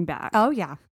is coming back. Oh,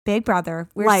 yeah. Big Brother.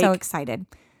 We're so excited.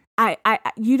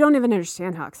 You don't even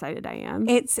understand how excited I am.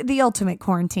 It's the ultimate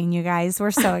quarantine, you guys. We're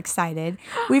so excited.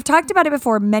 We've talked about it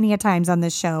before many a times on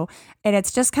this show, and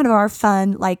it's just kind of our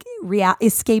fun, like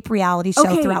escape reality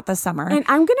show throughout the summer. And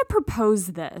I'm going to propose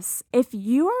this. If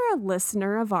you are a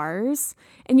listener of ours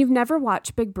and you've never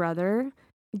watched Big Brother,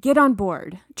 get on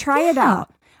board. Try it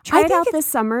out. Try it out this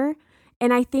summer.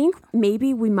 And I think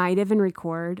maybe we might even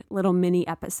record little mini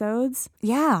episodes.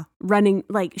 Yeah.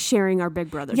 Sharing our Big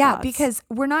Brother thoughts. Because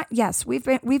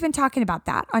we've been talking about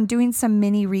that on doing some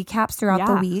mini recaps throughout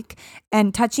the week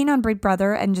and touching on Big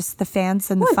Brother and just the fans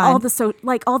and the fun.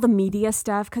 All the media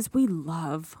stuff, because we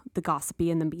love the gossipy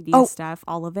and the media stuff,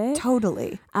 all of it.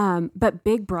 Totally. But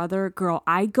Big Brother, girl,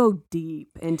 I go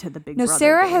deep into the Big Brother. No,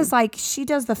 Sarah has she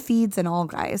does the feeds and all,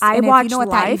 guys. I watch live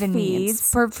that even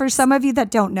feeds. Means. For some of you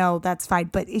that don't know, that's fine,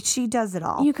 but she does it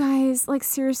all. You guys,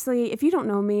 seriously, if you don't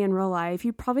know me in real life,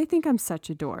 you probably think I'm such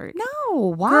a dork.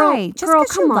 No, why? Just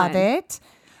because you love it.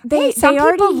 Some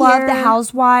people love the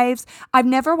Housewives. I've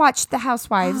never watched the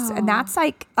Housewives, and that's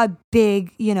like a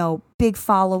big, big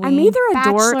following. I'm either a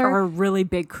dork or a really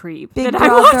big creep. Big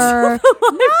Brother.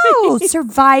 No,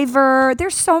 Survivor.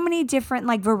 There's so many different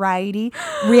variety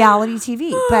reality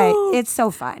TV, but it's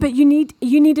so fun. But you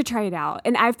need to try it out.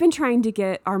 And I've been trying to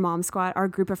get our mom squad, our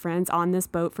group of friends, on this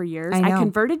boat for years. I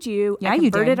converted you. Yeah, I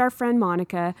converted our friend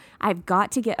Monica. I've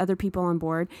got to get other people on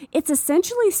board. It's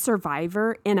essentially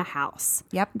Survivor in a house.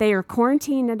 Yep. They are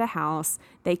quarantined at a house.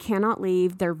 They cannot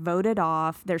leave. They're voted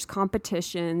off. There's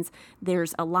competitions.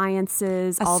 There's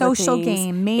alliances. A all social the things.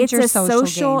 Game. Major it's a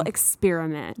social game.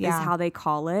 Experiment is how they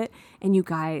call it. And you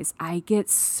guys, I get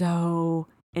so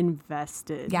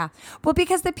invested. Yeah. Well,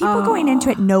 because the people going into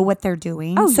it know what they're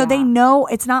doing. Oh, so yeah. they know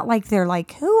it's not like they're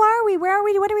like, who are we? Where are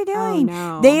we? What are we doing?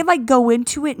 No. They like go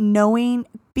into it knowing,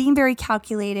 being very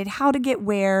calculated, how to get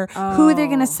where, who are they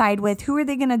going to side with, who are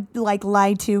they going to like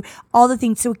lie to, all the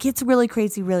things. So it gets really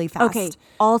crazy really fast. Okay.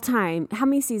 All time. How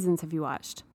many seasons have you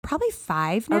watched? Probably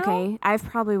 5 now. Okay. I've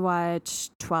probably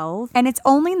watched 12. And it's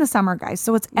only in the summer, guys.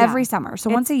 So it's every summer. So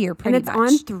once a year, pretty much.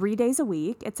 And it's on 3 days a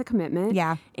week. It's a commitment.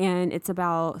 Yeah. And it's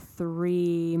about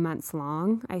 3 months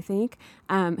long, I think.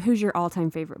 Who's your all-time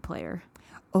favorite player?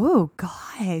 Oh,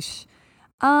 gosh.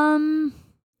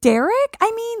 Derek,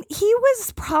 I mean, he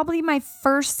was probably my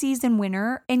first season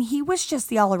winner, and he was just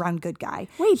the all-around good guy.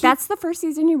 Wait, that's the first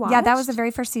season you watched? Yeah, that was the very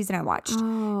first season I watched.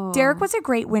 Oh. Derek was a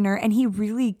great winner, and he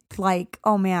really, like,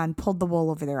 oh man, pulled the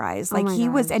wool over their eyes. Like, he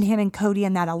was, and him and Cody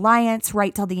in that alliance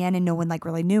right till the end, and no one, like,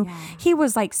 really knew. Yeah. He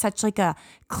was, like, such, like, a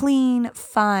clean,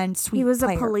 fun, sweet He was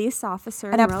player. A police officer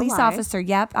and in a real police life. officer,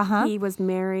 yep, uh-huh. He was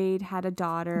married, had a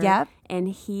daughter. Yep. And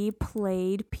he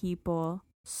played people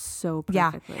so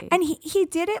perfectly. Yeah. And he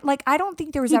did it like, I don't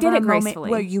think there was he ever did a it moment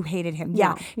gracefully. where you hated him.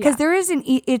 Yeah. Because there is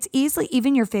it's easily,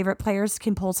 even your favorite players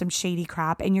can pull some shady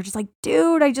crap and you're just like,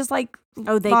 dude, I just like,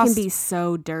 they can be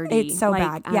so dirty. It's so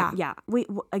bad. Yeah. Yeah. We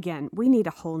need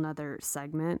a whole nother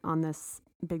segment on this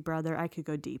Big Brother. I could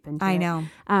go deep into it. I know.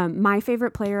 My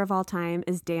favorite player of all time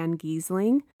is Dan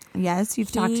Giesling. Yes.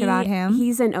 You've talked about him.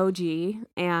 He's an OG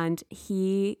and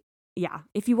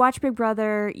if you watch Big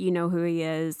Brother, you know who he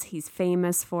is. He's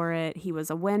famous for it. He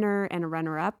was a winner and a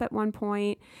runner-up at one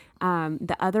point.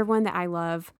 The other one that I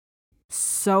love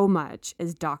so much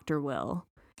is Dr. Will.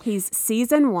 He's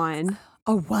season 1.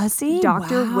 Oh, was he?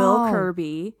 Dr. Will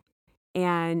Kirby.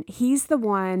 And he's the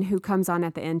one who comes on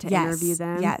at the end to interview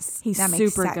them. Yes. He's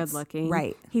super good looking.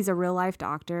 Right. He's a real life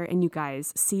doctor. And you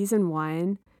guys, season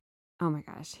 1... Oh my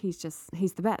gosh, he's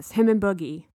the best. Him and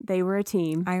Boogie, they were a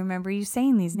team. I remember you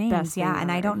saying these names. Best thing and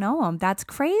ever. I don't know them. That's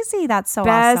crazy. That's so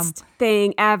Best awesome.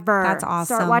 thing ever. That's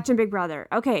awesome. Start watching Big Brother.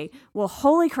 Okay, well,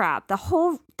 holy crap. The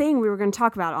whole thing we were going to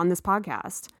talk about on this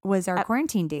podcast was our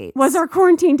quarantine date. Was our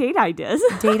quarantine date ideas.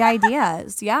 Date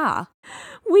ideas, yeah.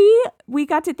 We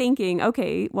got to thinking,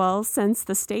 okay, well, since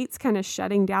the state's kind of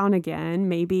shutting down again,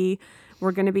 maybe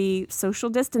we're going to be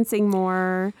social distancing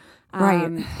more.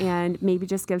 Right. And maybe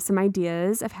just give some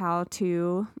ideas of how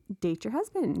to date your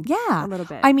husband. Yeah. A little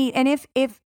bit. I mean, and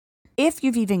if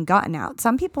you've even gotten out,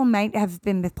 some people might have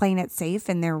been playing it safe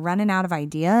and they're running out of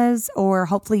ideas, or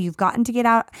hopefully you've gotten to get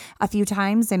out a few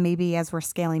times and maybe as we're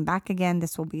scaling back again,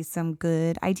 this will be some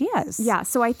good ideas. Yeah.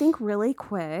 So I think really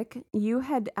quick, you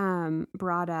had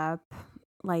brought up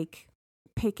like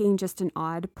picking just an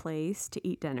odd place to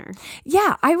eat dinner.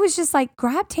 Yeah, I was just like,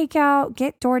 grab takeout,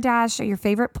 get DoorDash at your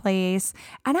favorite place,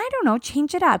 and I don't know,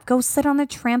 change it up. Go sit on the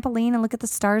trampoline and look at the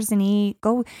stars and eat.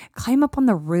 Go climb up on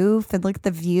the roof and look at the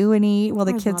view and eat while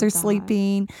the kids are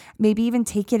sleeping. Maybe even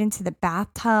take it into the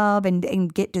bathtub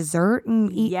and get dessert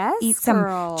and eat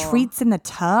some treats in the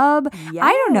tub. Yes.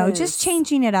 I don't know, just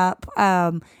changing it up.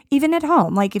 Even at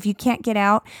home, like if you can't get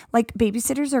out, like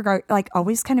babysitters are like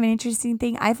always kind of an interesting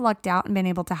thing. I've lucked out and been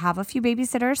able to have a few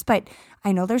babysitters, but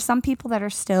I know there's some people that are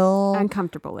still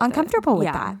uncomfortable with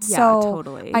that. Yeah, so,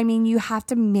 totally. I mean, you have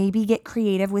to maybe get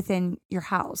creative within your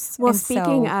house. Well,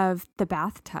 speaking of the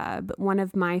bathtub, one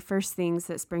of my first things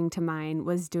that spring to mind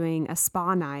was doing a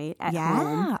spa night at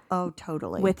home. Oh,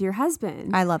 totally. With your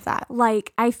husband. I love that.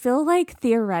 Like, I feel like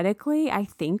theoretically, I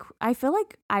feel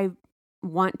like I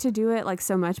want to do it like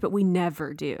so much, but we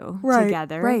never do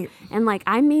together. Right. And like,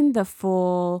 I mean the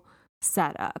full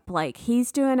setup. Like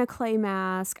he's doing a clay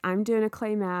mask. I'm doing a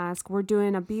clay mask. We're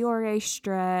doing a Biore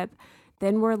strip.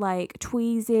 Then we're like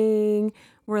tweezing.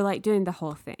 We're like doing the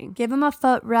whole thing. Give him a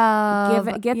foot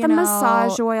rub. Get the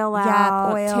massage oil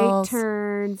out. Oils. Take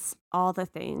turns. All the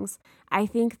things. I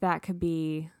think that could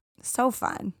be so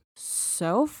fun.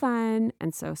 So fun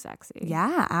and so sexy.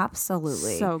 Yeah,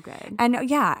 absolutely. So good. And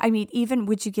yeah, I mean, even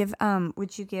would you give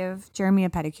Jeremy a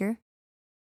pedicure?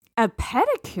 A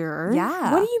pedicure?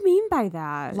 Yeah. What do you mean by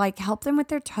that? Like help them with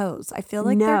their toes. I feel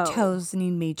like their toes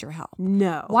need major help.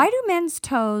 No. Why do men's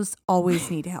toes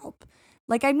always need help?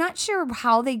 Like, I'm not sure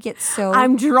how they get so...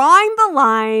 I'm drawing the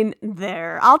line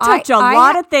there. I'll touch a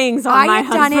lot of things on my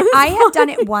husband. I have done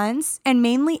it once, and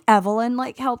mainly Evelyn,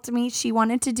 like, helped me. She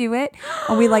wanted to do it,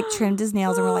 and we, like, trimmed his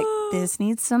nails, and we're like, this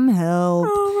needs some help.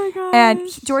 Oh, my gosh.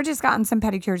 And George has gotten some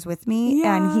pedicures with me,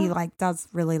 and he, like, does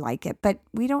really like it, but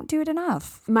we don't do it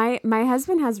enough. My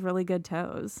husband has really good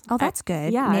toes. Oh, that's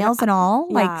good. Yeah. Nails and all?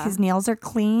 Yeah. Like, his nails are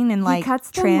clean and, like, he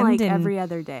cuts them, trimmed. like, and... every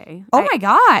other day. Oh, my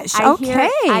gosh. Okay.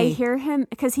 I hear him him,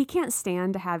 because he can't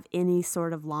stand to have any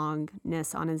sort of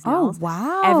longness on his Oh, nails.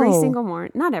 wow. Every single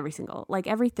morning, not every single, like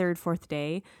every third, fourth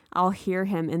day, I'll hear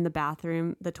him in the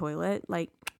bathroom, the toilet, like,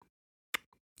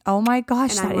 Oh my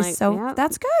gosh, And I'm that is like, so, yep,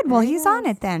 that's good. Well, there he he's on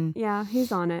is. it then. yeah,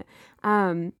 he's on it.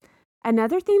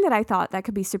 Another thing that I thought that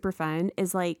could be super fun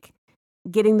is like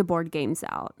getting the board games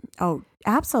out. Oh,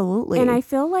 absolutely. And I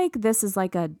feel like this is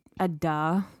like a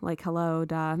duh, like hello,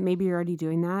 duh. Maybe you're already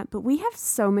doing that, but we have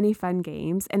so many fun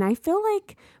games, and I feel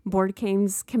like board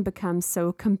games can become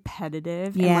so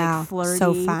competitive and like flirty.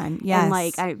 So fun. Yes. And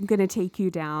like, I'm going to take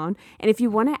you down. And if you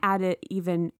want to add it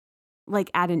even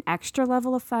like add an extra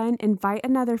level of fun, invite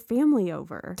another family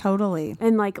over. Totally.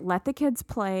 And like let the kids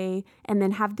play, and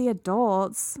then have the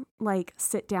adults like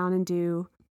sit down and do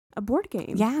a board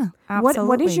game. Yeah, absolutely.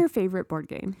 What is your favorite board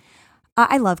game?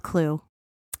 I love Clue.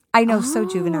 I know, so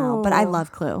juvenile, but I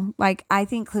love Clue. Like, I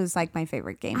think Clue's like my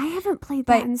favorite game. I haven't played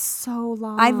that in so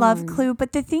long. I love Clue,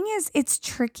 but the thing is, it's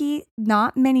tricky.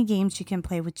 Not many games you can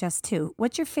play with just two.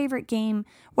 What's your favorite game?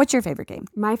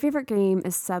 My favorite game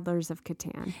is Settlers of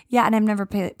Catan. Yeah, and I've never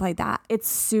played that. It's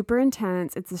super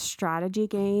intense. It's a strategy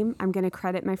game. I'm going to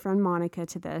credit my friend Monica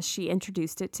to this. She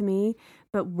introduced it to me.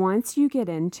 But once you get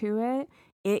into it,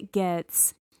 it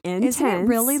gets intense. Isn't it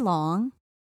really long?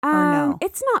 Or no?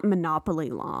 It's not Monopoly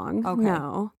long. Okay.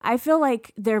 No. I feel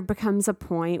like there becomes a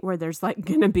point where there's like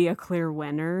going to be a clear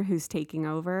winner who's taking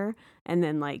over. And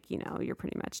then like, you're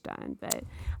pretty much done. But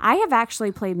I have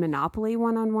actually played Monopoly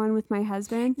one-on-one with my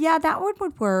husband. Yeah, that would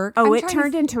work. Oh, it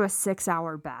turned into a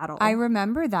 6-hour battle. I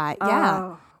remember that. Yeah.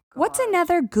 Oh, what's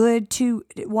another good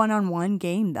one-on-one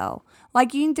game though?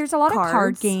 Like there's a lot of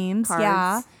card games. Cards,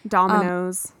 yeah.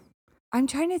 Dominoes. I'm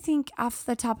trying to think off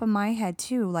the top of my head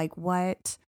too. Like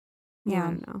what? Yeah. I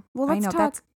don't know. Well, let's know,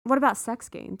 talk. What about sex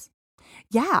games?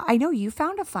 Yeah, I know you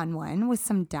found a fun one with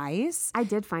some dice. I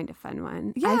did find a fun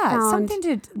one. Yeah, something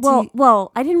to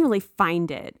Well, I didn't really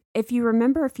find it. If you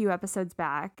remember a few episodes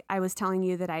back, I was telling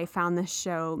you that I found this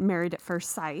show, Married at First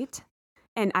Sight,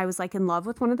 and I was like in love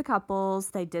with one of the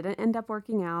couples. They didn't end up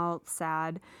working out,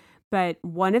 sad. But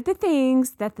one of the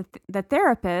things that the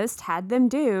therapist had them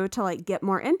do to like get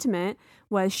more intimate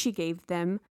was she gave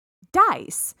them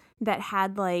dice that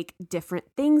had like different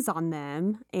things on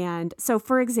them. And so,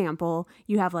 for example,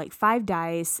 you have like 5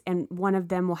 dice, and one of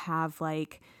them will have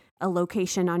like a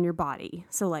location on your body.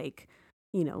 So like,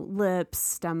 lips,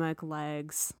 stomach,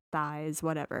 legs, thighs,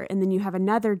 whatever. And then you have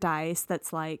another dice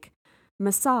that's like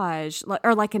massage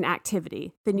or like an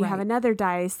activity. Then you have another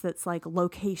dice that's like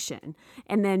location.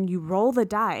 And then you roll the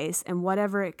dice, and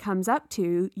whatever it comes up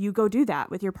to, you go do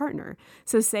that with your partner.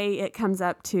 So say it comes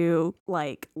up to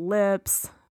like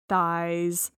lips,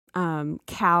 thighs,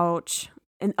 couch,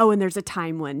 and there's a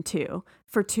time one too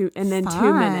for 2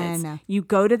 minutes. You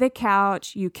go to the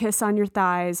couch, you kiss on your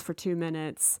thighs for 2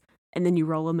 minutes, and then you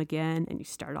roll them again and you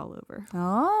start all over.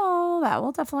 Oh, that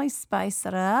will definitely spice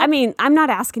it up. I mean, I'm not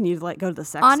asking you to like go to the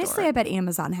sex Honestly, store. I bet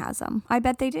Amazon has them. I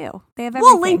bet they do. They have everything.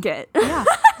 We'll link it. Yeah,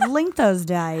 link those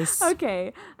dice.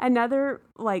 Okay. Another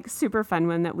like super fun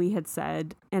one that we had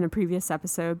said in a previous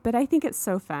episode, but I think it's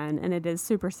so fun and it is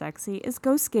super sexy, is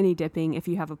go skinny dipping if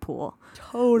you have a pool.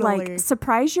 Totally. Like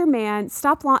surprise your man.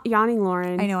 Stop yawning,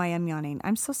 Lauren. I know I am yawning.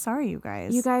 I'm so sorry, you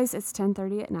guys. You guys, it's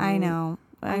 10:30 at night. I know.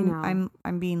 I know.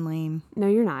 I'm being lame. No,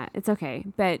 you're not. It's okay.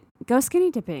 But go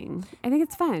skinny dipping. I think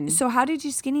it's fun. So how did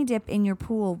you skinny dip in your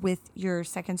pool with your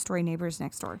second story neighbors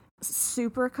next door?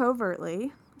 Super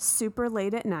covertly, super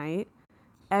late at night,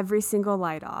 every single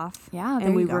light off. Yeah, there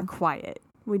and we you go. were quiet.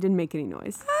 We didn't make any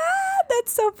noise.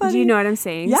 That's so funny. Do you know what I'm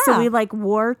saying? Yeah. So we like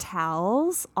wore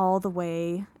towels all the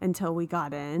way until we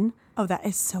got in. Oh, that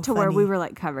is so to funny. where we were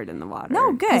like covered in the water.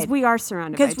 No, good. Because we are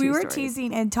surrounded by 2 Because we were stories.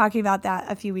 teasing and talking about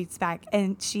that a few weeks back,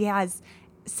 and she has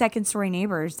second story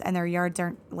neighbors and their yards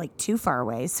aren't like too far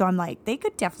away. So I'm like, they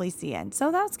could definitely see in.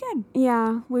 So that was good.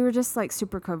 Yeah, we were just like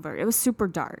super covert. It was super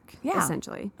dark, Yeah.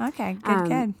 essentially. Okay,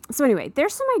 good. So anyway,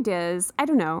 there's some ideas. I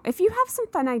don't know. If you have some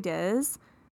fun ideas,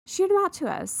 shoot them out to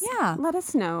us. Yeah. Let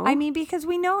us know. I mean, because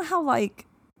we know how like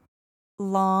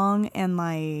long and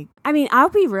like... I mean, I'll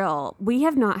be real. We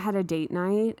have not had a date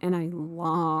night in a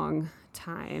long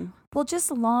time. Well,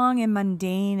 just long and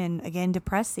mundane and, again,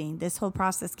 depressing this whole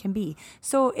process can be.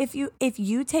 So if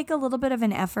you take a little bit of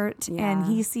an effort and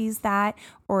he sees that,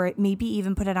 or maybe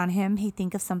even put it on him, hey,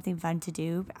 think of something fun to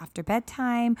do after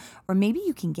bedtime, or maybe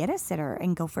you can get a sitter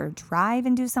and go for a drive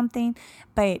and do something.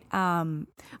 But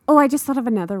I just thought of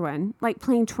another one, like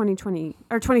playing 20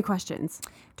 questions.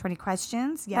 20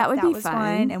 questions. Yeah, That would be was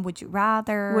fun. And would you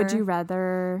rather? Would you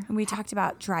rather? And we talked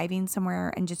about driving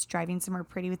somewhere and just driving somewhere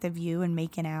pretty with a view and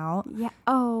making out. Yeah.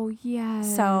 Oh,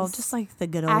 yes. So just like the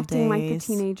good old acting days. like the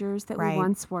teenagers that we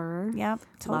once were. Yep,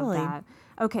 totally. Love that.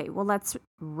 Okay, well, let's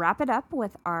wrap it up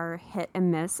with our hit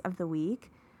and miss of the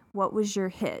week. What was your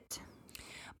hit?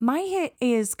 My hit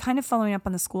is kind of following up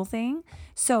on the school thing.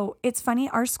 So it's funny.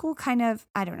 Our school kind of,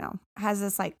 I don't know, has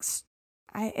this like,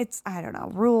 I don't know,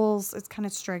 rules. It's kind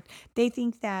of strict. They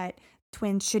think that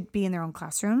twins should be in their own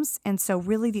classrooms. And so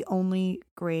really the only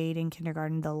grade in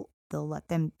kindergarten, they'll let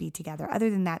them be together. Other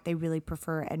than that, they really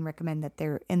prefer and recommend that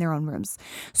they're in their own rooms.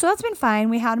 So that's been fine.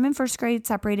 We had them in first grade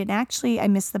separated. And actually, I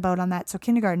missed the boat on that. So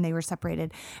kindergarten, they were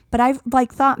separated. But I've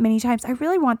thought many times, I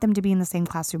really want them to be in the same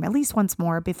classroom at least once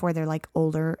more before they're like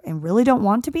older and really don't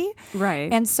want to be.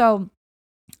 Right. And so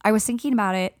I was thinking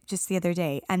about it just the other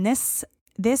day. And this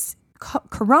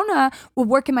Corona will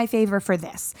work in my favor for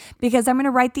this, because I'm going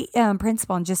to write the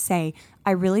principal and just say,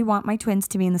 I really want my twins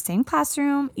to be in the same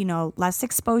classroom, less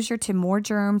exposure to more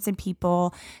germs and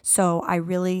people. So I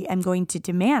really am going to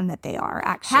demand that they are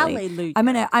actually.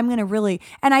 Hallelujah. I'm going to really,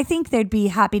 and I think they'd be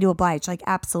happy to oblige. Like,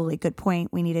 absolutely, good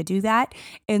point. We need to do that.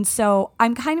 And so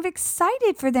I'm kind of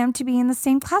excited for them to be in the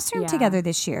same classroom together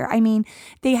this year. I mean,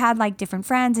 they had like different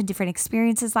friends and different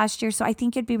experiences last year. So I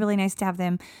think it'd be really nice to have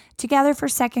them together for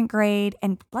second grade.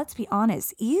 And let's be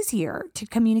honest, easier to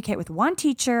communicate with one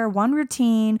teacher, one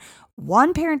routine,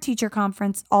 one parent-teacher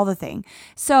conference, all the thing.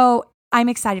 So I'm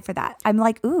excited for that. I'm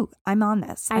like, ooh, I'm on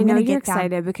this. I know you're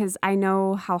excited because I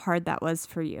know how hard that was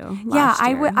for you last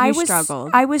year. I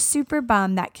struggled. I was super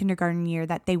bummed that kindergarten year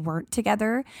that they weren't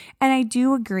together. And I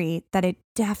do agree that it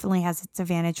definitely has its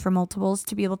advantage for multiples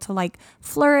to be able to like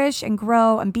flourish and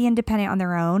grow and be independent on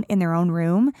their own in their own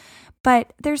room.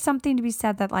 But there's something to be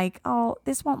said that like, oh,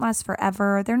 this won't last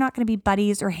forever. They're not going to be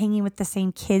buddies or hanging with the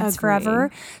same kids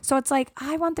forever. So it's like,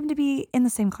 I want them to be in the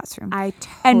same classroom. I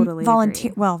totally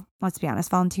agree. Well, let's be honest,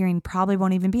 volunteering probably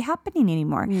won't even be happening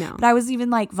anymore. No. But I was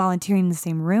even like volunteering in the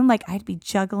same room. Like I'd be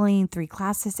juggling 3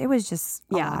 classes. It was just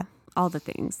a lot. All the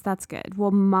things. That's good.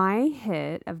 Well, my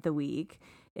hit of the week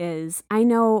is I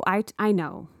know I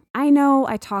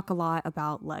talk a lot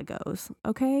about Legos,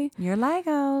 okay? Your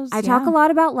Legos. I talk a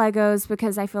lot about Legos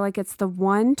because I feel like it's the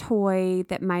one toy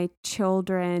that my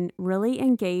children really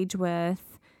engage with.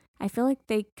 I feel like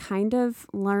they kind of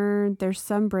learn, there's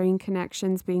some brain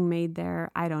connections being made there.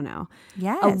 I don't know.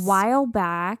 Yes. A while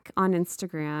back on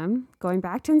Instagram, going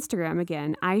back to Instagram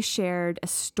again, I shared a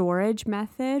storage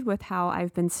method with how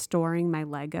I've been storing my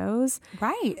Legos.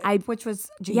 Right. Which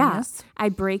was genius. Yeah. I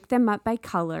break them up by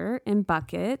color in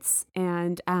buckets,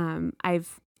 and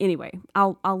anyway,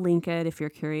 I'll link it if you're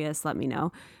curious, let me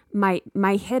know.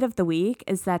 My hit of the week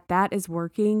is that is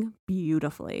working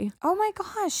beautifully. Oh my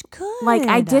gosh, good. Like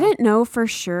I didn't know for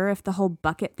sure if the whole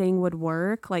bucket thing would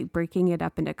work, like breaking it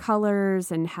up into colors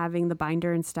and having the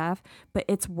binder and stuff, but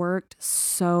it's worked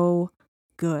so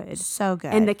good. So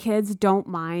good. And the kids don't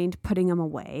mind putting them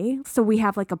away. So we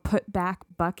have like a put back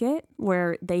bucket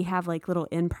where they have like little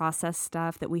in-process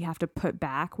stuff that we have to put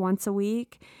back once a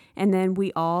week. And then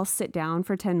we all sit down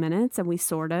for 10 minutes and we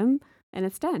sort them. And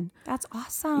it's done. That's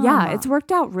awesome. Yeah, it's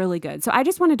worked out really good. So I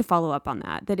just wanted to follow up on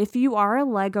that if if you are a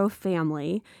Lego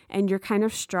family and you're kind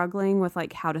of struggling with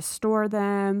like how to store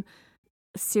them,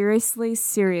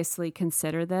 seriously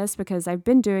consider this, because I've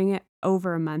been doing it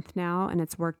over a month now and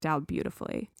it's worked out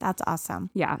beautifully. That's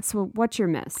awesome. Yeah. So what's your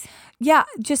miss? Yeah,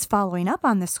 just following up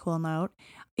on the school note,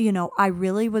 I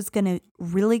really was going to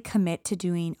really commit to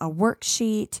doing a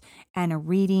worksheet and a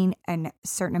reading and a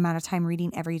certain amount of time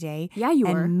reading every day. Yeah, you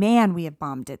were. And man, we have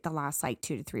bombed it the last like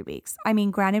 2 to 3 weeks. I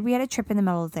mean, granted, we had a trip in the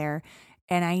middle of there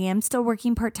and I am still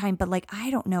working part-time, but like,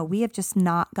 I don't know. We have just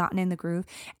not gotten in the groove.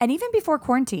 And even before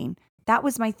quarantine, that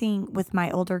was my thing with my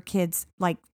older kids.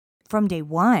 Like from day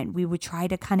one, we would try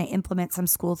to kind of implement some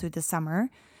school through the summer.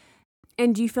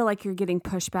 And do you feel like you're getting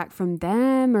pushback from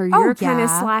them or you're kind of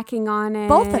slacking on it?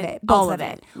 Both of it. All of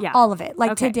it. Yeah. All of it.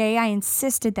 Like today I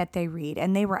insisted that they read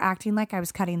and they were acting like I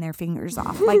was cutting their fingers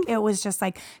off. Like it was just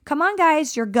like, come on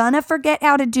guys, you're gonna forget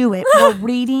how to do it. We're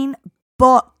reading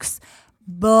books.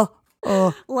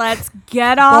 Let's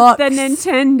get off the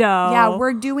Nintendo. Yeah,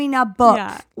 we're doing a book.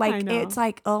 Yeah, like it's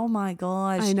like, oh my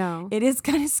gosh. I know. It is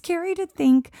kind of scary to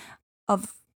think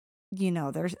of,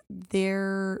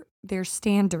 their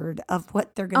standard of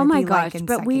what they're going to be like in second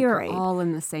grade. But we are all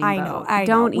in the same boat. I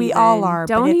know. We all are.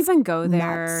 Don't even go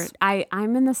there.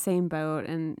 I'm in the same boat,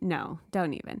 and no,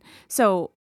 don't even.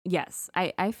 So yes,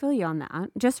 I feel you on that.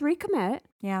 Just recommit.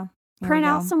 Yeah. Print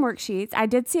out some worksheets. I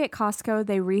did see at Costco,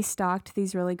 they restocked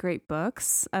these really great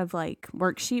books of like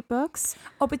worksheet books.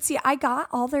 Oh, but see, I got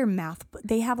all their math.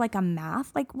 They have like a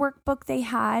math like workbook they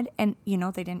had, and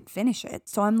they didn't finish it.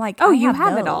 So I'm like, you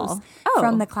have it all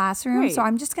from the classroom. Great. So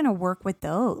I'm just going to work with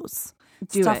those.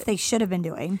 Stuff they should have been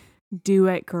doing. Do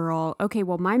it, girl. Okay,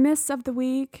 well, my miss of the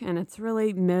week, and it's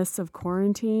really miss of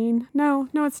quarantine. No,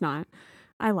 it's not.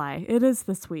 I lie. It is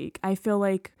this week. I feel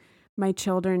like my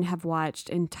children have watched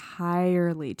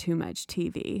entirely too much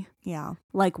TV. Yeah.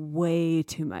 Like way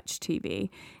too much TV.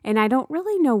 And I don't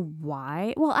really know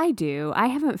why. Well, I do. I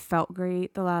haven't felt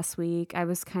great the last week. I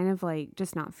was kind of like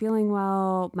just not feeling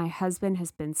well. My husband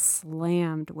has been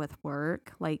slammed with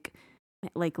work. Like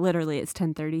literally it's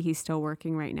 10:30. He's still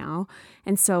working right now.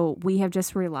 And so we have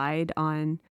just relied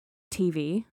on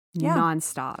TV. Yeah.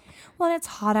 Nonstop. Well, it's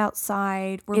hot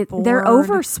outside. We're bored. They're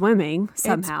over swimming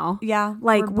somehow.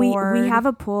 Like we have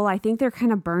a pool. I think they're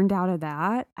kind of burned out of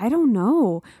that. I don't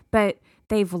know, but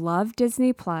they've loved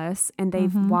Disney Plus and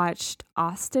they've watched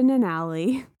Austin and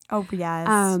Ally. Oh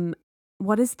yes.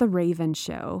 What is the Raven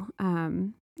show?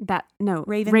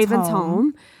 Raven's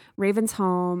Home. Raven's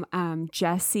Home.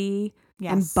 Jessie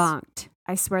and Bunked.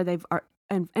 I swear they've.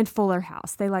 And Fuller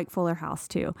House. They like Fuller House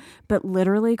too. But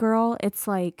literally, girl, it's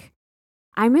like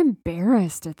I'm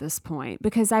embarrassed at this point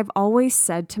because I've always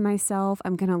said to myself,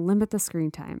 I'm going to limit the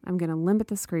screen time.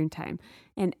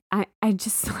 And I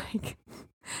just like,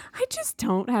 I just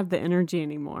don't have the energy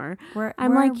anymore.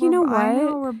 I'm like, you know what? I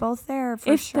know, we're both there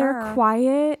for if they're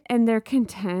quiet and they're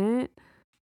content,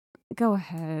 go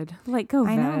ahead. Like, go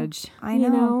veg. I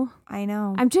know.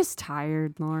 I'm just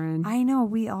tired, Lauren. I know.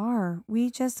 We are. We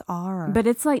just are. But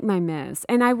it's like my miss.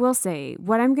 And I will say,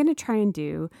 what I'm going to try and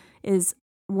do is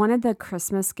one of the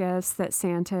Christmas gifts that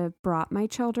Santa brought my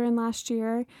children last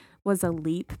year was a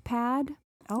Leap pad.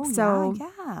 Oh, so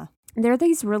yeah. They're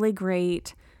these really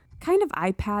great kind of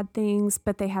iPad things,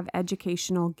 but they have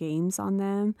educational games on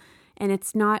them. And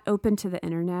it's not open to the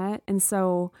internet. And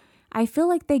so I feel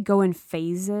like they go in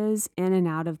phases in and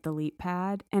out of the Leap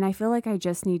pad. And I feel like I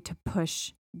just need to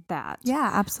push that. Yeah,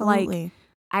 absolutely.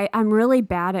 Like, I'm really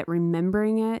bad at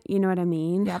remembering it. You know what I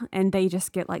mean? Yep. And they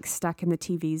just get like stuck in the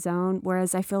TV zone.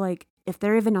 Whereas I feel like if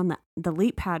they're even on the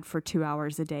Leap pad for 2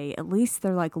 hours a day, at least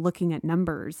they're like looking at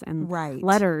numbers and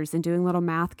letters and doing little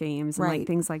math games and like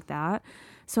things like that.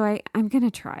 So I'm going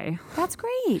to try. That's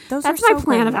great. That's my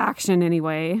plan of action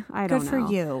anyway. I don't know. Good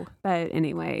for you. But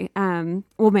anyway,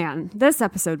 well, man, this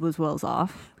episode was wheels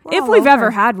off. If we've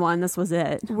ever had one, this was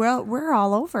it. Well, we're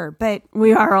all over, but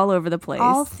we are all over the place.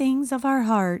 All things of our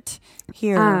heart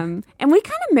here. And we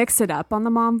kind of mix it up on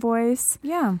the Mom Voice.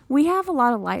 Yeah. We have a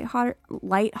lot of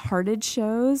lighthearted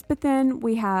shows, but then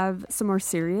we have some more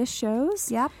serious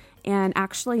shows. Yep. And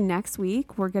actually next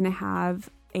week, we're going to have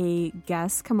a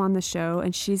guest come on the show,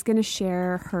 and she's going to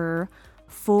share her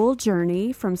full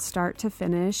journey from start to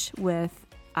finish with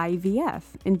IVF,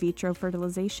 in vitro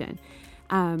fertilization.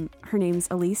 Her name's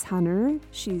Elise Hunter.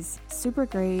 She's super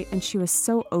great, and she was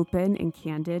so open and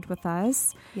candid with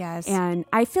us. Yes. And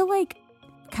I feel like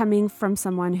coming from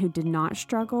someone who did not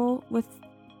struggle with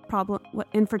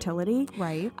infertility,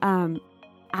 right?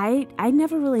 I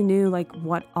never really knew like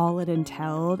what all it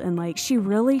entailed, and like she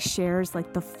really shares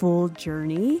like the full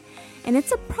journey, and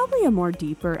it's probably a more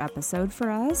deeper episode for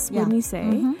us, wouldn't you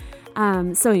say?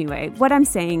 Mm-hmm. So anyway, what I'm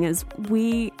saying is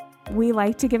we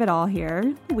like to give it all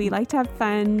here. We like to have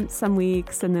fun some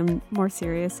weeks and then more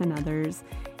serious in others.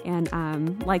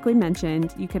 And like we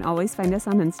mentioned, you can always find us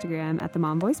on Instagram at the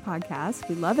Mom Voice Podcast.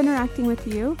 We love interacting with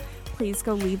you. Please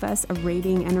go leave us a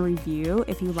rating and a review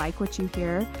if you like what you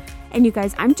hear. And you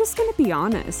guys, I'm just going to be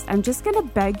honest. I'm just going to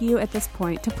beg you at this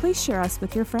point to please share us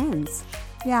with your friends.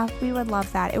 Yeah, we would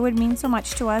love that. It would mean so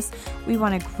much to us. We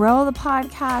want to grow the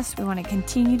podcast. We want to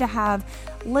continue to have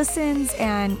listens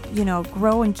and,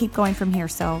 grow and keep going from here.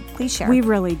 So please share. We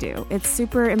really do. It's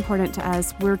super important to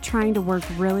us. We're trying to work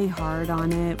really hard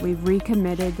on it. We've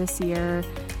recommitted this year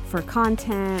for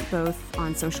content, both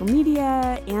on social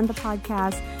media and the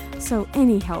podcast. So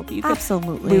any help you could,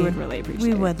 absolutely, we would really appreciate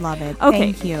it. We would love it. Okay.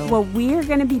 Thank you. Well, we are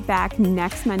going to be back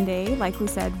next Monday, like we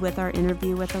said, with our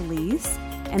interview with Elise.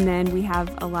 And then we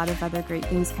have a lot of other great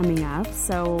things coming up.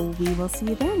 So we will see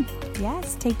you then.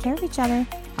 Yes. Take care of each other.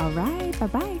 All right.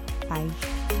 Bye-bye.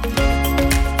 Bye.